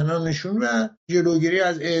هموطنانشون و جلوگیری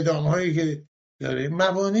از اعدام هایی که داره.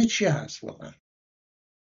 موانع چی هست واقعا؟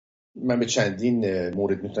 من به چندین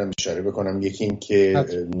مورد میتونم اشاره بکنم. یکی این که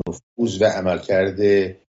نفوذ و عملکرد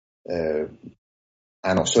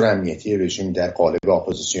عناصر امنیتی رژیم در قالب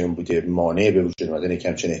اپوزیسیون بوده، مانع به وجود اومدن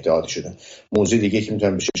همچین اتحادی شدن. موضوع دیگه که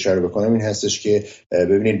میتونم بهش اشاره بکنم این هستش که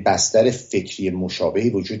ببینید بستر فکری مشابهی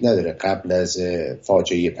وجود نداره. قبل از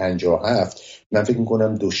فاجعه 57 من فکر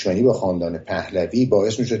میکنم دشمنی با خاندان پهلوی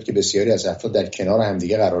باعث میشد که بسیاری از افراد در کنار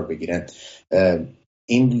همدیگه قرار بگیرن.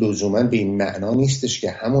 این لزوما به این معنا نیستش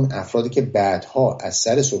که همون افرادی که بعدها از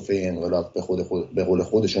سر سفره انقلاب به قول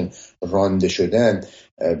خودشون رانده شدن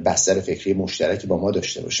بستر فکری مشترکی با ما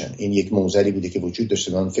داشته باشن. این یک موزلی بوده که وجود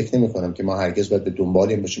داشته. من فکر نمی کنم که ما هرگز باید به دنبال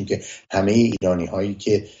این باشیم که همه ایرانی هایی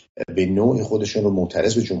که به نوع خودشون رو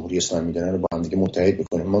معترض به جمهوری اسلامی میدونن رو با هم دیگه متحد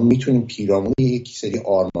بکنیم. ما میتونیم پیرامون یک سری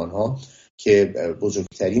آرمان ها که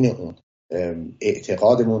بزرگترین اون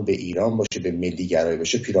اعتقادمون به ایران باشه، به ملی گرایی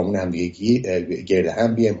باشه، پیرامون هم دیگه گرد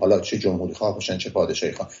هم بیایم، حالا چه جمهوری خواه باشن چه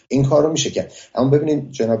پادشاهی خواه. این کار رو میشه کرد. اما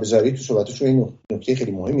ببینید جناب زارعی تو صحبتشون این نکته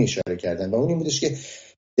خیلی مهمی اشاره کردن و اون این بودش که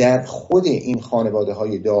در خود این خانواده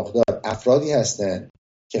های داغدار افرادی هستن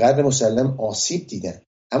که قدر مسلم آسیب دیدن،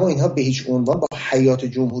 اما اینها به هیچ عنوان با حیات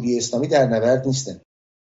جمهوری اسلامی در نبرد نیستن.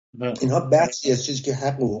 اینها بخشی از چیزی که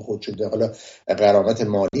حق و خود شده، حالا غرامت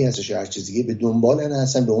مالی هستش یا هر چیز دیگه، به دنبال این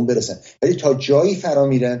هستن به اون برسن، ولی تا جایی فرا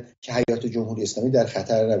میرن که حیات جمهوری اسلامی در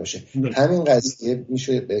خطر نباشه. همین قضیه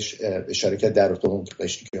میشه بهش اشاره کرد در اون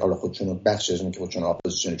قشری که حالا خودشون بخش از اون که خودشون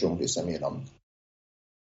اپوزیسیون جمهوری اسلامی اعلام میکنن.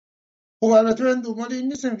 خب البته من دنبال این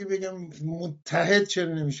نیستم که بگم متحد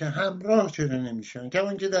چرا نمیشن، همراه چرا نمیشن،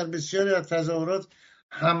 کما که در بسیاری از تظاهرات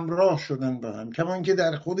همراه شدن با هم، کما که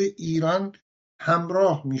در خود ایران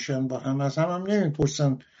همراه میشن با هم، از هم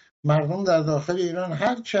نمیپرسن. مردم در داخل ایران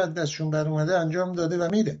هر چه از دستشون بر اومده انجام داده و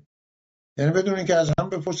میده، یعنی بدون اینکه از هم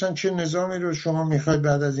بپرسن چه نظامی رو شما میخواید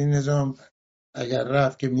بعد از این نظام اگر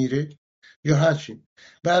رفت که میره یا هر چی.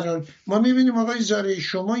 به هر حال ما میبینیم آقای زارعی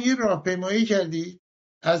شما یه راهپیمایی کردی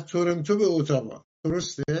از تورنتو به اتاوا،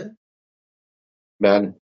 درسته؟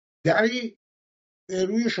 بله. دری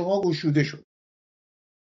روی شما گشوده شد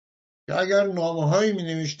که اگر نامه‌هایی می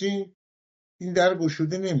نوشتین این در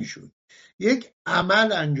گشوده نمیشد. یک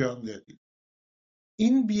عمل انجام دادی.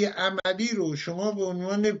 این بیعملی رو شما به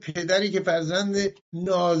عنوان پدری که فرزند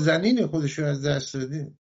نازنین خودش رو از دست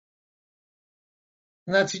داده،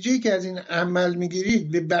 نتیجه‌ای که از این عمل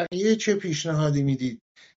میگیرید به بقیه چه پیشنهادی میدید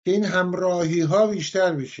که این همراهی ها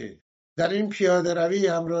بیشتر بشه؟ در این پیاده روی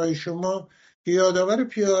همراه شما که یادآور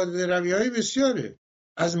پیاده روی های بسیاره،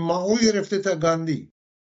 از مائو گرفته تا گاندی،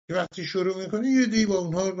 که وقتی شروع میکنه یه دی با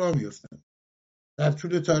اونها راه میفتن. در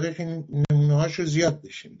طول تاریخ این نمونه هاشو زیاد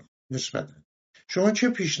داشتیم نسبتا. شما چه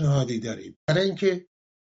پیشنهادی دارید برای اینکه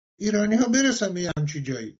ایرانی ها برسن به همچی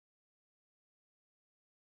جایی؟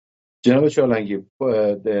 جناب چالنگی،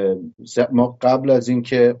 ما قبل از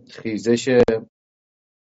اینکه خیزش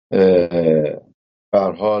به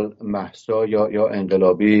هر حال مهسا یا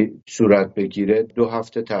انقلابی صورت بگیره 2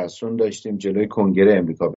 هفته تعصن داشتیم جلوی کنگره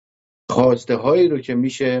امریکا. خواسته هایی رو که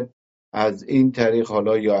میشه از این طریق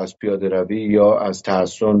حالا یا از پیاده روی یا از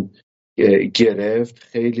تعصن گرفت،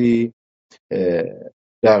 خیلی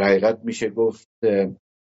در حقیقت میشه گفت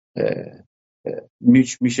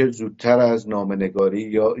میشه زودتر از نامه‌نگاری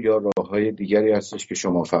یا راه‌های دیگری هستش که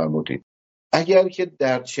شما فرمودید. اگر که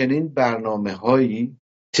در چنین برنامه‌هایی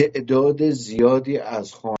تعداد زیادی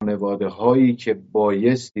از خانواده‌هایی که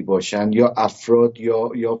بایستی باشند یا افراد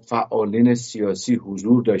یا فعالین سیاسی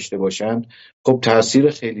حضور داشته باشند، خب تاثیر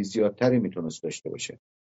خیلی زیادتری میتونست داشته باشه.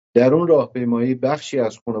 در اون راهپیمایی بخشی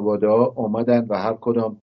از خانواده‌ها آمدن و هر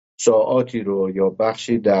کدام ساعاتی رو یا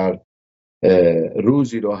بخشی در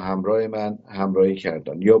روزی رو همراه من همراهی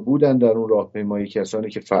کردن، یا بودن در اون راهپیمایی کسانی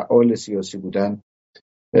که فعال سیاسی بودن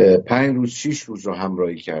 5 روز 6 روز رو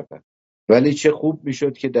همراهی کردن. ولی چه خوب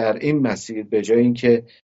میشد که در این مسیر به جای اینکه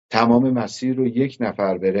تمام مسیر رو 1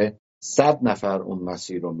 نفر بره، 100 نفر اون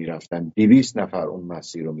مسیر رو میرفتن، 200 نفر اون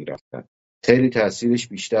مسیر رو میرفتن، خیلی تاثیرش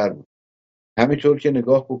بیشتر بود. همینطور که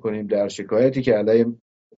نگاه بکنیم در شکایتی که علیه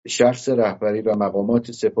شخص رهبری و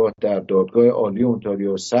مقامات سپاه در دادگاه عالی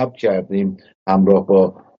اونتاریو ثبت کردیم همراه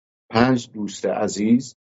با 5 دوست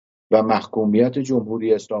عزیز و محکومیت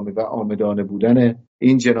جمهوری اسلامی و عامدانه بودن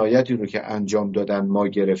این جنایتی رو که انجام دادن ما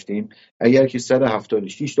گرفتیم، اگر که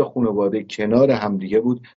 176 تا خانواده کنار همدیگه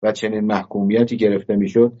بود و چنین محکومیتی گرفته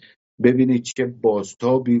میشد، ببینید چه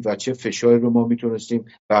بازتابی و چه فشاری رو ما میتونستیم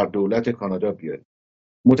بر دولت کانادا بیاریم.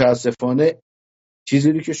 متاسفانه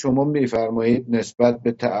چیزی که شما میفرمایید نسبت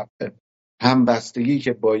به همبستگی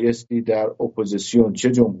که بایستی در اپوزیسیون،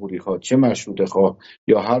 چه جمهوری خواه چه مشروطه خواه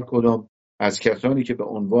یا هر کدام از کسانی که به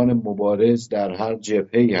عنوان مبارز در هر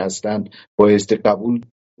جبهه‌ای هستند بایستی قبول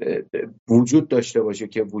وجود داشته باشه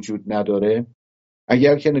که وجود نداره.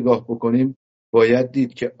 اگر که نگاه بکنیم باید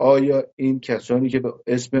دید که آیا این کسانی که به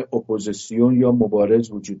اسم اپوزیسیون یا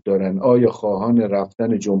مبارز وجود دارند آیا خواهان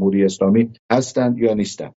رفتن جمهوری اسلامی هستند یا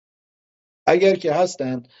نیستند. اگر که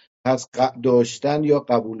هستند، پس داشتن یا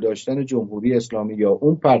قبول داشتن جمهوری اسلامی یا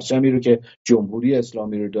اون پرچمی رو که جمهوری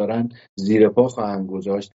اسلامی رو دارن زیر پا خواهند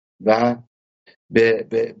گذاشت و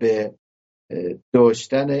به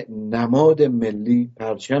داشتن نماد ملی،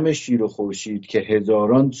 پرچم شیر و خورشید که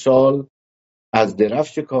هزاران سال از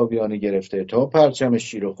درفش کاویانی گرفته تا پرچم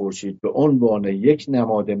شیر و خورشید به عنوان یک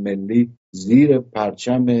نماد ملی زیر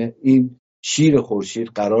پرچم این شیر خورشید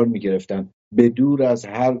قرار می گرفتن، به دور از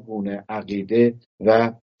هر گونه عقیده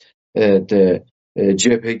و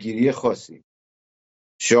جبهه‌گیری خاصی.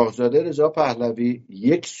 شاهزاده رضا پهلوی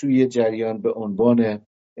یک سوی جریان به عنوان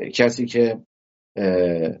کسی که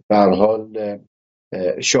به هر حال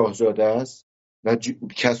شاهزاده است و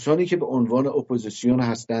کسانی که به عنوان اپوزیسیون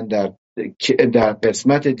هستند در در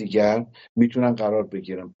قسمت دیگر میتونن قرار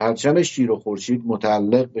بگیرن. پرچم شیر و خورشید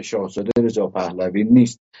متعلق به شاهزاده رضا پهلوی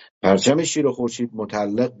نیست. پرچم شیر و خورشید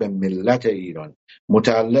متعلق به ملت ایران،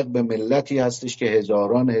 متعلق به ملتی هستش که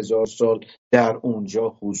هزاران هزار سال در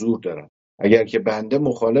اونجا حضور دارن. اگر که بنده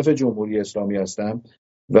مخالف جمهوری اسلامی هستم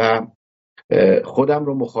و خودم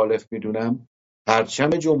رو مخالف میدونم، پرچم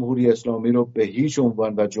جمهوری اسلامی رو به هیچ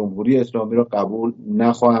عنوان و جمهوری اسلامی رو قبول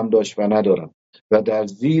نخواهم داشت و ندارم و در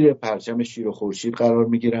زیر پرچم شیر و خورشید قرار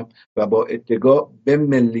میگیرم و با اتکا به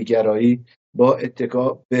ملیگرایی، با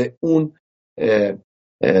اتکا به اون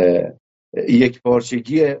یک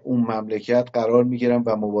پارچگی اون مملکت قرار میگیرم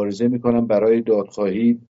و مبارزه میکنم برای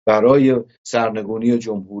دادخواهی، برای سرنگونی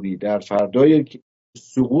جمهوری. در فردای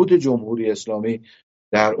سقوط جمهوری اسلامی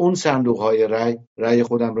در اون صندوق‌های رأی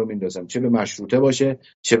خودم رو میندازم، چه به مشروطه باشه،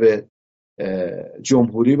 چه به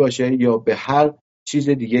جمهوری باشه، یا به هر چیز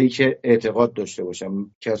دیگه‌ای که اعتقاد داشته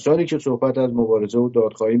باشم. کسانی که صحبت از مبارزه و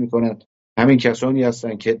دادخواهی میکنند همین کسانی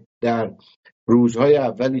هستند که در روزهای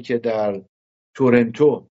اولی که در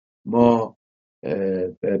تورنتو ما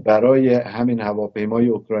برای همین هواپیمای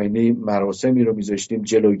اوکراینی مراسمی رو میذاشتیم،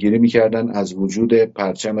 جلوگیری میکردن از وجود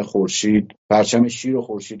پرچم خورشید، پرچم شیر و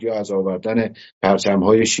خورشید، یا از آوردن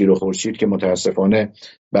پرچم‌های شیر و خورشید که متاسفانه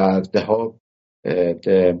بعدها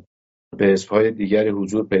به اسمهای دیگری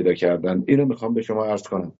حضور پیدا کردن. اینو میخوام به شما عرض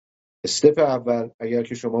کنم. استپ اول، اگر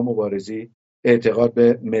که شما مبارزی، اعتقاد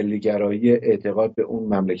به ملیگرایی، اعتقاد به اون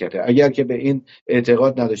مملکته. اگر که به این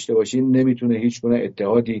اعتقاد نداشته باشین، نمیتونه هیچ گونه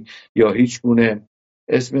اتحادی یا هیچ گونه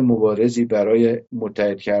اسم مبارزی برای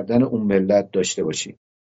متحد کردن اون ملت داشته باشین.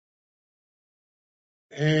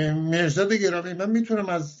 مهرزاد گرامی، من میتونم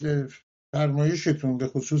از فرمایشتون به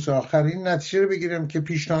خصوص آخرین نتیجه رو بگیرم که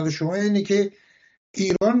پیشنهاد شما اینه که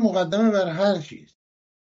ایران مقدمه بر هر چیز.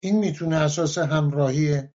 این میتونه اساس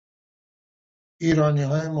همراهی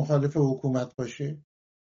ایرانی‌های مخالف حکومت باشه.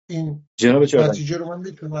 این جناب چهارشنبه، نتیجه رو من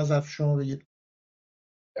میتونم از حرف شما بگیرم.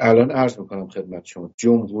 الان عرض میکنم خدمت شما.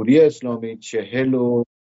 جمهوری اسلامی 44-5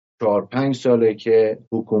 ساله که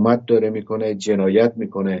حکومت داره میکنه، جنایت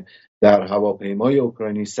میکنه. در هواپیمای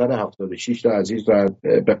اوکراینی 176 تا عزیز رو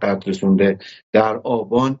به قتل رسونده. در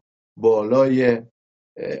آبان بالای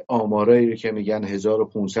آمارایی که میگن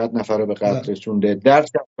 1500 نفر رو به قتل رسونده. در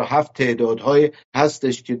 67 تعدادهای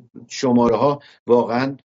هستش که شماره ها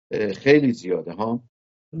واقعا خیلی زیاده ها.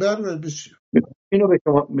 بله بسیار.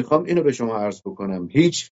 میخوام اینو به شما عرض بکنم.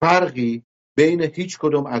 هیچ فرقی بین هیچ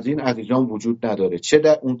کدوم از این عزیزان وجود نداره، چه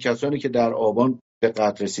در اون کسانی که در آبان به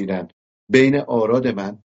قتل رسیدن بین آراد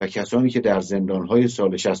من و کسانی که در زندانهای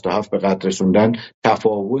سال 67 به قتل رسوندن،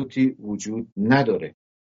 تفاوتی وجود نداره.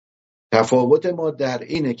 تفاوت ما در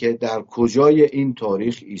اینه که در کجای این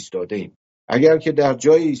تاریخ ایستاده ایم. اگر که در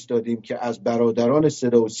جایی ایستادیم که از برادران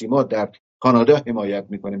صدا و سیما در کانادا حمایت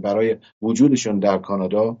میکنیم برای وجودشون در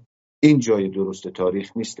کانادا، این جای درست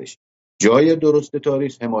تاریخ نیستش. جای درست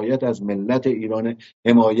تاریخ حمایت از ملت ایران،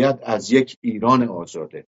 حمایت از یک ایران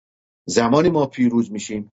آزاده. زمانی ما پیروز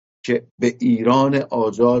میشیم که به ایران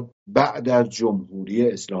آزاد بعد از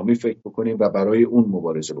جمهوری اسلامی فکر بکنیم و برای اون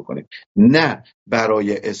مبارزه بکنیم، نه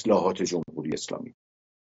برای اصلاحات جمهوری اسلامی.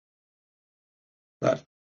 بله.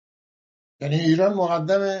 یعنی ایران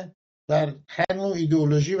مقدمه بر هر نوع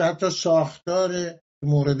ایدئولوژی و حتی ساختار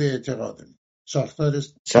مورد اعتقاد، ساختار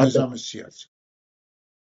نظام سیاسی.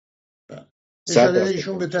 اشاره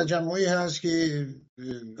ایشون به تجمعی هست که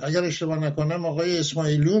اگر اشتباه نکنم آقای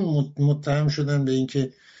اسماعیلیون متهم شدن به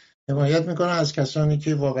اینکه حمایت میکنن از کسانی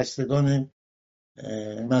که وابستگان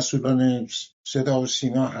مسئولان صدا و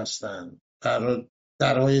سیما هستند.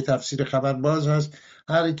 درهای تفسیر خبر باز هست،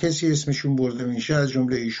 هر کسی اسمشون برده میشه از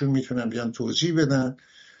جمله ایشون میتونن بیان توضیح بدن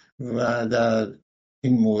و در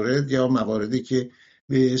این مورد یا مواردی که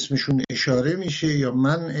به اسمشون اشاره میشه یا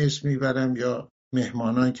من اسم میبرم یا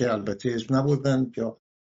میهمانان که البته اسم نبردن، یا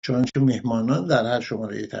چنانچه میهمانان در هر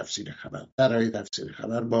شماره تفسیر خبر، درهای تفسیر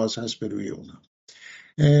خبر باز هست به روی اونا.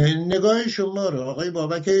 نگاه شما رو آقای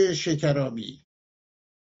بابک شکرابی،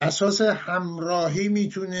 اساس همراهی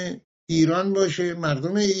میتونه ایران باشه،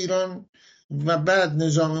 مردم ایران، و بعد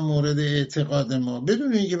نظام مورد اعتقاد ما،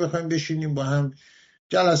 بدون اینکه بخوایم بشینیم با هم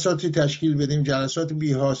جلساتی تشکیل بدیم، جلسات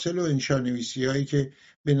بی حاصل و انشانویسی هایی که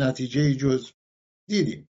به نتیجه جز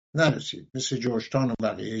دیدیم نرسید، مثل جورجتاون و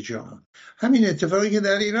بقیه جهان. همین اتفاقی که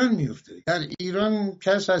در ایران میفته. در ایران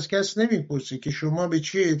کس از کس نمیپرسه که شما به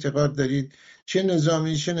چی اعتقاد دارید، چه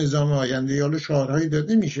نظامی، چه نظام آینده. یا شعارهایی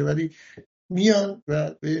داده میشه ولی میان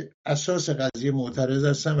و به اساس قضیه معترض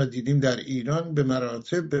هستن و دیدیم در ایران به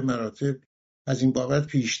مراتب از این بابت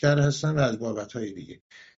پیشتر هستن و از بابت‌های دیگه.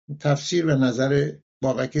 تفسیر و نظر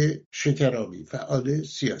بابک شکرابی، فعال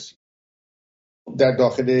سیاسی. در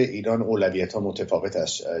داخل ایران اولویت ها متفاوت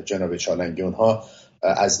است جناب چالنگی. اونها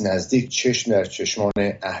از نزدیک چشم در چشمان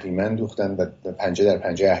اهریمن دوختن و پنجه در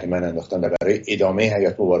پنجه اهریمن انداختن و برای ادامه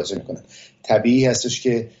حیات مبارزه میکنن. طبیعی هستش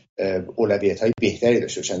که اولویت های بهتری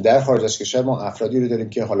داشته باشن. در خارج از کشور ما افرادی رو داریم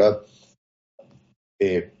که حالا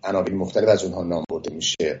به عناوین مختلف از اونها نام برده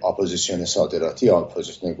میشه، اپوزیسیون صادراتی،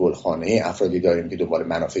 اپوزیسیون گلخانه‌ای، افرادی داریم که دنبال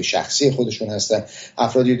منافع شخصی خودشون هستن،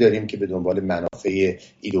 افرادی داریم که به دنبال منافع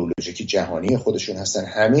ایدئولوژیکی جهانی خودشون هستن.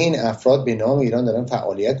 همه این افراد به نام ایران دارن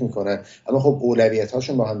فعالیت میکنن، اما خب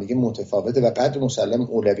اولویت‌هاشون با هم دیگه متفاوته و قدر مسلم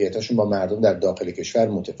اولویت‌هاشون با مردم در داخل کشور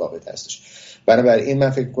متفاوت هستش. بنابراین من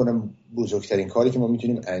فکر کنم بزرگترین کاری که ما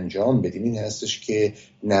میتونیم انجام بدیم این هستش که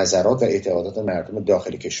نظرات و اعتقادات مردم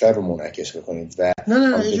داخل کشور رو منعکس بکنیم. و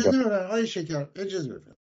نه اجازه بدن آقای شکر، اجازه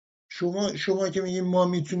بدن. شما که میگیم ما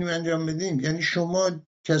میتونیم انجام بدیم، یعنی شما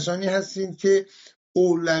کسانی هستید که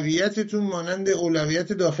اولویتتون مانند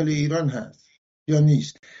اولویت داخل ایران هست یا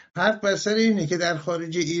نیست؟ حرف بر سر اینه که در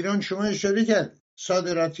خارج ایران شما اشاره کرد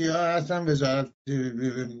صادراتی ها هستن، وزارت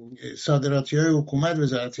صادراتی های حکومت،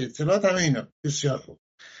 وزارت اطلاعات، همه اینا بسیار خوب.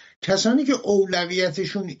 کسانی که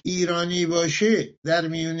اولویتشون ایرانی باشه در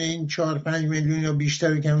میون این 4-5 میلیون یا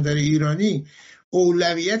بیشتر کم در ایرانی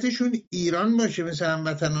اولویتشون ایران باشه مثل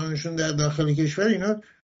هموطنانشون در داخل کشور، اینا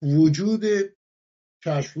وجود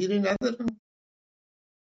چشمگیری ندارن.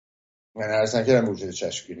 من عرض نکردم وجود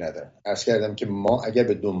چشمگیری ندارم، عرض کردم که ما اگر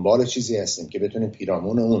به دنبال چیزی هستیم که بتونیم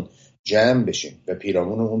پیرامون اون جمع بشیم و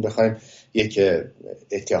پیرامون اون بخوایم یک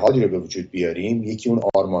اتحادی رو به وجود بیاریم، یکی اون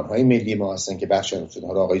آرمان‌های ملی ما هستن که بخش از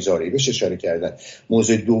اونها رو آقای زارعی بهش اشاره کردن.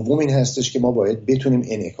 موضوع دوم این هستش که ما باید بتونیم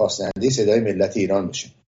انعکاس دهنده صدای ملت ایران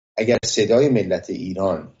بشیم. اگر صدای ملت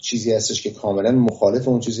ایران چیزی هستش که کاملا مخالف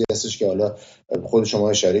اون چیزی هستش که حالا خود شما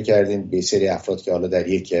اشاره کردین به سری افراد که حالا در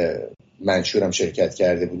یک منشور هم شرکت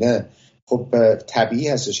کرده بودن، خب طبیعی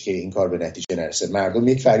هستش که این کار به نتیجه نرسه. مردم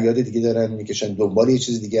یک فریاد دیگه دارن میکشن، دنبال یه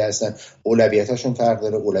چیز دیگه هستن، اولویتاشون فرق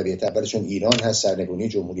داره. اولویت اولشون ایران هست، سرنگونی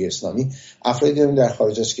جمهوری اسلامی. افرادی داریم در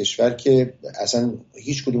خارج از کشور که اصلا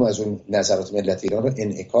هیچ کدوم از اون نظرات ملت ایران رو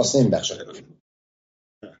انعکاس نمیبخشن.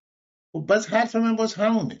 خب بس حرف من باز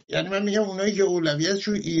همونه، یعنی من میگم اونایی که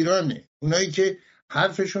اولویتشون ایرانه، اونایی که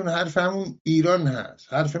حرفشون حرف همون ایران هست،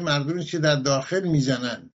 حرف مردمی که در داخل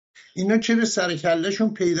میزنن، اینا چرا سر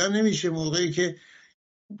کلهشون پیدا نمیشه موقعی که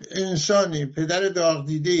انسانی پدر داغ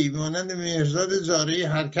دیده‌ای مانند مهرزاد زارعی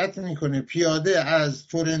حرکت میکنه پیاده از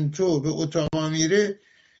تورنتو به اتاوا میره،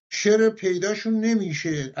 چرا پیداشون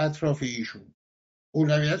نمیشه اطراف ایشون؟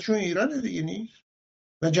 اولویتشون ایرانه دیگه نیست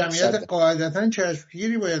و جمعیت قاعدتا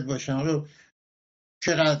چشمگیری باید باشن. حالا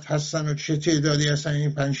چقدر هستن و چه تعدادی هستن،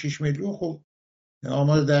 این 5-6 میلیون، خب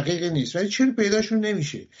آمار دقیقی نیست، ولی چرا پیداشون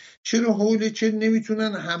نمیشه؟ چرا چه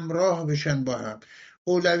نمیتونن همراه بشن با هم؟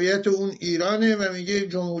 اولویت اون ایرانه و میگه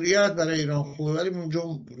جمهوریت برای ایران خوبه، ولی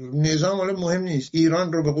نظام حالا مهم نیست،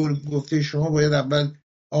 ایران رو به قول گفته شما باید اول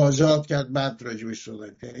آزاد کرد بعد راجبش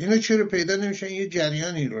صحبت کرد. اینا چرا پیدا نمیشن یه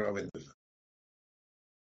جریانی رو را بندازن؟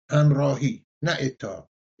 همراهی نه اتحاد.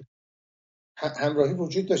 همراهی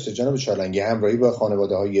وجود داشته جناب چالنگی، همراهی با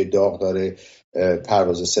خانواده‌های داغدار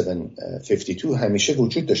پرواز 752 همیشه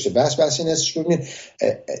وجود داشته. بس این هستش که ببینید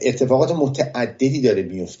اتفاقات متعددی داره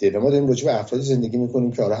میفته و ما داریم راجع به افرادی زندگی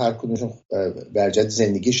میکنیم که حالا هر کدومشون برجت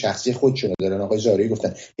زندگی شخصی خودشون دارن. آقای زارعی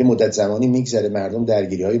گفتن یه مدت زمانی میگذره مردم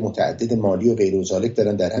درگیری‌های متعدد مالی و غیر و ذالک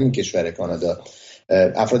دارن در همین کشور کانادا.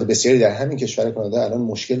 افراد بسیاری در همین کشور کانادا الان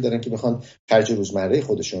مشکل دارن که بخوان خرج روزمره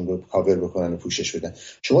خودشون رو کاور بکنن و پوشش بدن.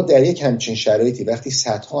 شما در یک همچین شرایطی وقتی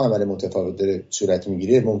صدها عمل متفاوت داره صورت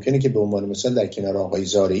میگیره، ممکنه که به عنوان مثال در کنار آقای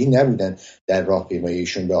زارعی نبودن در راهپیمایی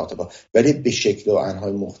ایشون به آتبا، ولی به شکل و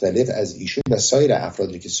انواع مختلف از ایشون و سایر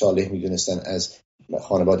افرادی که صالح میدونستن از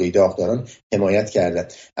خانواده داغداران حمایت کردن.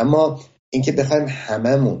 اما اینکه بخوایم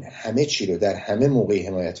همه چی رو در همه موقعی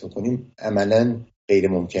حمایت بکنیم عملاً غیر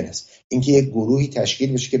ممکن است. اینکه یک گروهی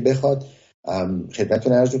تشکیل بشه که بخواد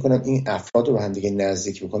خدمتتون عرض کنم این افراد رو به هم دیگه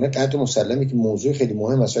نزدیک بکنه، قدر مسلمه که موضوع خیلی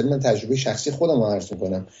مهم است. ولی من تجربه شخصی خودم رو عرض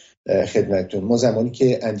می‌کنم خدمتتون. ما زمانی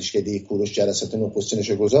که اندیشکده کوروش جلسات نخستینش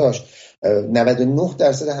رو گذاشت،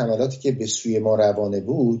 99% حملاتی که به سوی ما روانه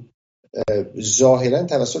بود ظاهرا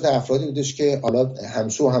توسط افرادی بودش که حالا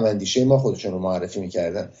همسو و هم اندیشه ما خودشون رو معرفی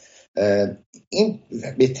می‌کردن. این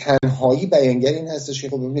به تنهایی بیانگر این هستش که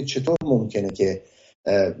خب ببینید چطور ممکنه که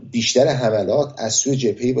بیشتر حملات از سوی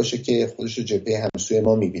جبهه‌ای باشه که خودش رو جبهه همسوی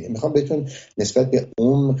ما می‌بینه. میخوام بهتون نسبت به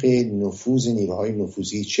عمق نفوذ نیروهای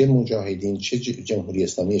نفوذی چه مجاهدین چه جمهوری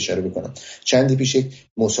اسلامی اشاره بکنم. چندی پیش یک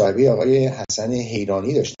مصاحبه آقای حسن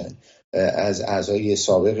حیرانی داشتن از اعضای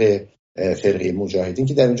سابق فرقه مجاهدین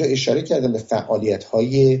که در اونجا اشاره کردن به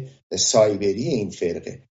فعالیت‌های سایبری این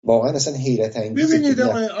فرقه واقعا اصلا حیرت انگیزه که ببینید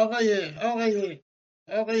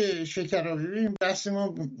آقای شکرابی، ببینید بحث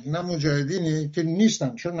ما نه مجاهدینه که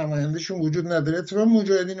نیستن چون نمایندهشون وجود نداره. اتفاقا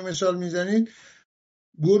مجاهدین مثال میزنید،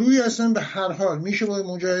 گروهی اصلا به هر حال میشه با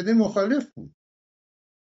مجاهدین مخالف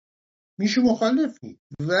بود،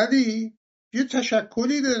 ولی یه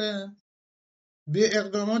تشکلی داره، به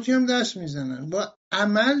اقداماتی هم دست میزنن، با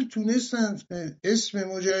عمل تونستن اسم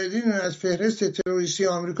مجاهدین رو از فهرست تروریستی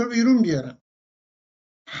آمریکا بیرون بیارن.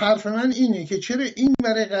 حرف من اینه که چرا این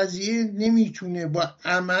برای قضیه نمیتونه با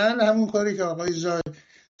عمل، همون کاری که آقای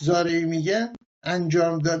زارعی میگن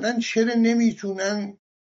انجام دادن، چرا نمیتونن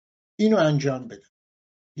اینو انجام بدن؟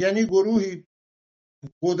 یعنی گروهی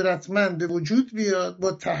قدرتمند به وجود بیاد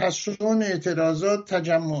با تحسن اعتراضات،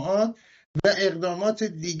 تجمعات و اقدامات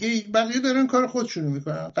دیگه. بقیه دارن کار خودشونو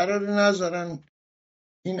میکنن، قرار نذارن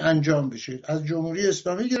این انجام بشه، از جمهوری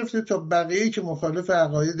اسلامی گرفته تا بقیه که مخالف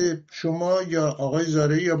عقاید شما یا آقای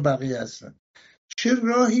زارعی یا بقیه هستن. چه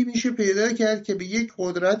راهی میشه پیدا کرد که به یک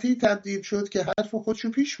قدرتی تبدیل شد که حرف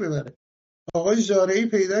خودشو پیش ببره؟ آقای زارعی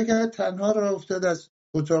پیدا کرد، تنها راه افتاد از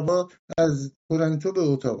اتاوا، از تورنتو به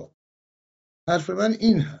اتاوا. حرف من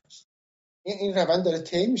این هست. این روند داره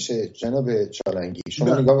طی میشه جناب چالنگی.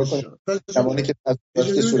 شما نگاه بکنید زمانی که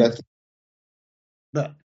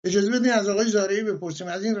اجازه بدین از آقای زارعی بپرسیم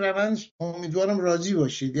از این روند. امیدوارم راضی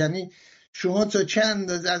باشید. یعنی شما تا چه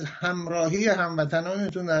اندازه از همراهی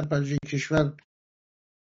هموطنانتون در پروژه کشور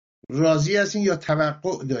راضی هستین یا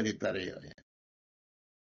توقع دارید برای آینده؟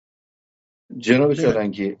 جناب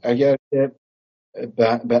چالنگی،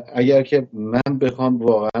 اگر که من بخوام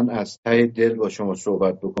واقعا از ته دل با شما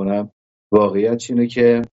صحبت بکنم، واقعیت اینه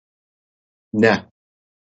که نه،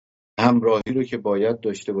 همراهی رو که باید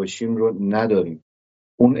داشته باشیم رو نداریم.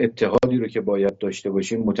 اون اتحادی رو که باید داشته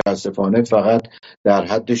باشیم متاسفانه فقط در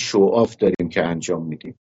حد شوآف داریم که انجام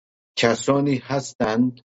میدیم. کسانی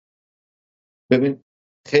هستند، ببین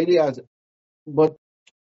خیلی از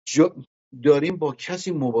داریم با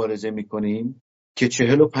کسی مبارزه میکنیم که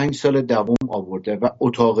 45 سال دوام آورده و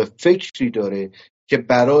اتاق فکری داره که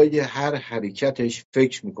برای هر حرکتش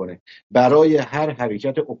فکر میکنه، برای هر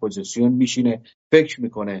حرکت اپوزیسیون میشینه فکر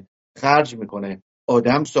میکنه، خرج میکنه،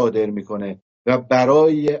 آدم صادر میکنه و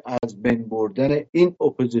برای از بین بردن این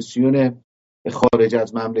اپوزیسیون خارج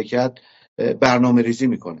از مملکت برنامه ریزی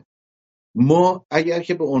میکنه. ما اگر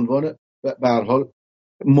که به عنوان به هر حال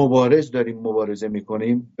مبارز داریم مبارزه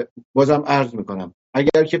میکنیم، بازم عرض میکنم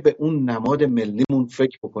اگر که به اون نماد ملیمون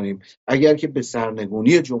فکر بکنیم، اگر که به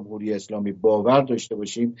سرنگونی جمهوری اسلامی باور داشته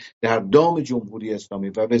باشیم، در دام جمهوری اسلامی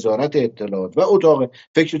و وزارت اطلاعات و اتاق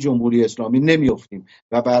فکر جمهوری اسلامی نمیافتیم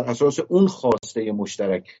و بر اساس اون خواسته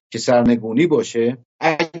مشترک که سرنگونی باشه،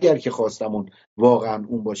 اگر که خواستمون واقعا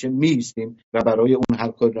اون باشه، میایستیم و برای اون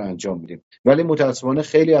هر کاری رو انجام میدیم. ولی متاسفانه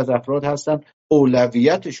خیلی از افراد هستن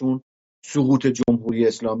اولویتشون سقوط جمهوری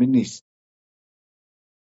اسلامی نیست.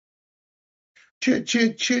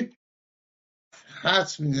 چه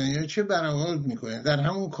حدس میزنن یا چه برآورد میکنن؟ در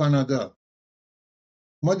همون کانادا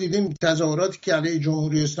ما دیدیم تظاهراتی که علیه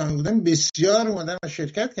جمهوری اسلامی بودن بسیار اومدن و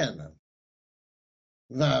شرکت کردن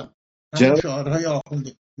و همون شعارهای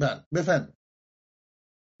آخونده. بفرمایید.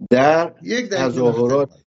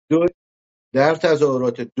 در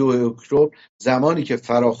تظاهرات 2 اکتبر زمانی که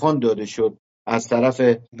فراخوان داده شد از طرف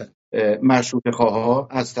مشروطه خواها،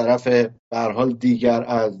 از طرف به هر حال دیگر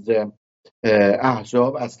از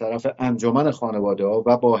احزاب، از طرف انجمن خانواده ها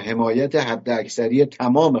و با حمایت حداکثری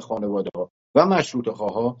تمام خانواده ها و مشروطه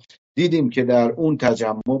خواها، دیدیم که در اون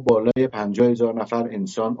تجمع بالای 50,000 نفر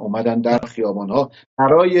انسان اومدن در خیابان ها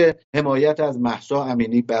برای حمایت از مهسا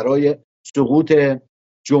امینی، برای سقوط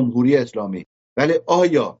جمهوری اسلامی. ولی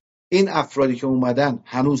آیا این افرادی که اومدن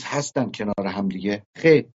هنوز هستن کنار هم دیگه؟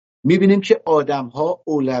 خیر. میبینیم که آدم ها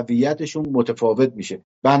اولویتشون متفاوت میشه.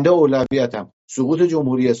 بنده اولویتم سقوط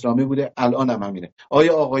جمهوری اسلامی بوده، الانم همینه.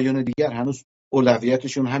 آیا آقایان دیگر هنوز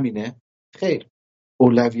اولویتشون همینه؟ خیر.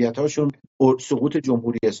 اولویتاشون سقوط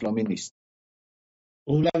جمهوری اسلامی نیست.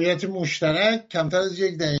 اولویت مشترک کمتر از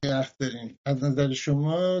 1 دقیقه وقت داریم. از نظر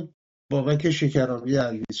شما بابک شکرابی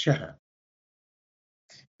عزیز چه هست؟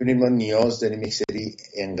 ببینید، ما نیاز داریم یک سری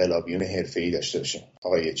انقلابیون حرفه‌ای داشته باشیم.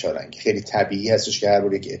 آقای چالنگی، خیلی طبیعی هستش که هر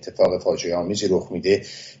بار یک اتفاق فاجعه آمیزی رخ میده،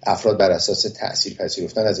 افراد بر اساس تأثیر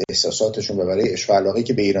پذیرفتن از احساساتشون و برای عشق و علاقه‌ای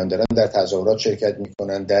که به ایران دارن در تظاهرات شرکت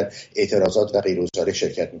میکنن، در اعتراضات و غیر و ذالک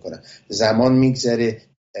شرکت میکنن. زمان میگذره،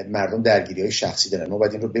 مردم درگیری‌های شخصی دارن. ما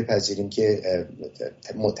باید این رو بپذیریم که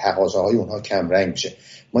تقاضاهای اونها کم رنگ میشه.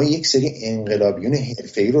 ما یک سری انقلابیون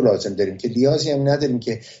حرفه‌ای رو لازم داریم که نیازی هم نداریم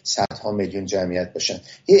که صدها میلیون جمعیت باشن.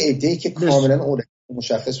 یه عده‌ای که کاملا اولویت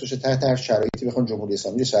مشخص باشه، تحت هر شرایطی بخوان جمهوری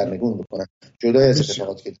اسلامی رو سرنگون بکنن، جدای از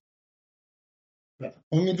اتفاقاتی که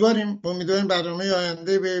امیدواریم برنامه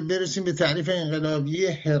آینده برسیم به تعریف انقلابی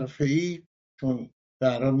حرفه‌ای، چون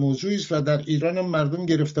در حال موضوعی است و در ایران هم مردم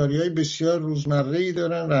گرفتاری‌های بسیار روزمره‌ای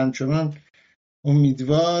دارن و همچنان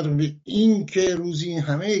امیدوار به این که روزی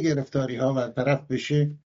همه گرفتاری‌ها برطرف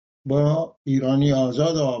بشه، با ایرانی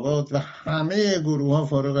آزاد و آباد و همه گروه‌ها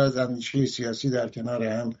فارغ از اندیشه سیاسی در کنار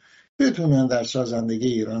هم بتونن در سازندگی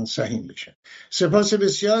ایران سهیم بشن. سپاس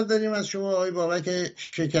بسیار داریم از شما آقای بابک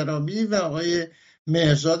شکرابی و آقای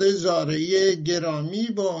مهرزاد زارعی گرامی،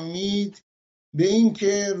 با امید به این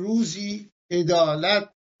که روزی عدالت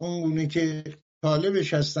اونگونه که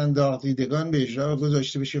طالبش هستن داغ به اجرا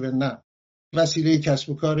گذاشته بشه و نه وسیله کسب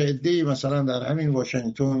و کار عده‌ای مثلا در همین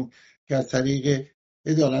واشنگتن که از طریق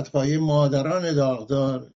عدالت‌خواهی مادران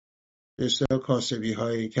داغدار به اصطلاح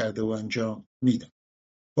کاسبی‌هایی کرده و انجام میدن.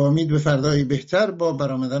 با امید به فردایی بهتر با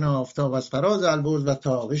برآمدن آفتاب از فراز البرز و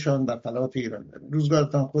تابشان بر فلات ایران.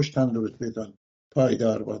 روزگارتان خوش، تندرست بدان،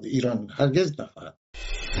 پایدار باد. ایران هرگز نخواهد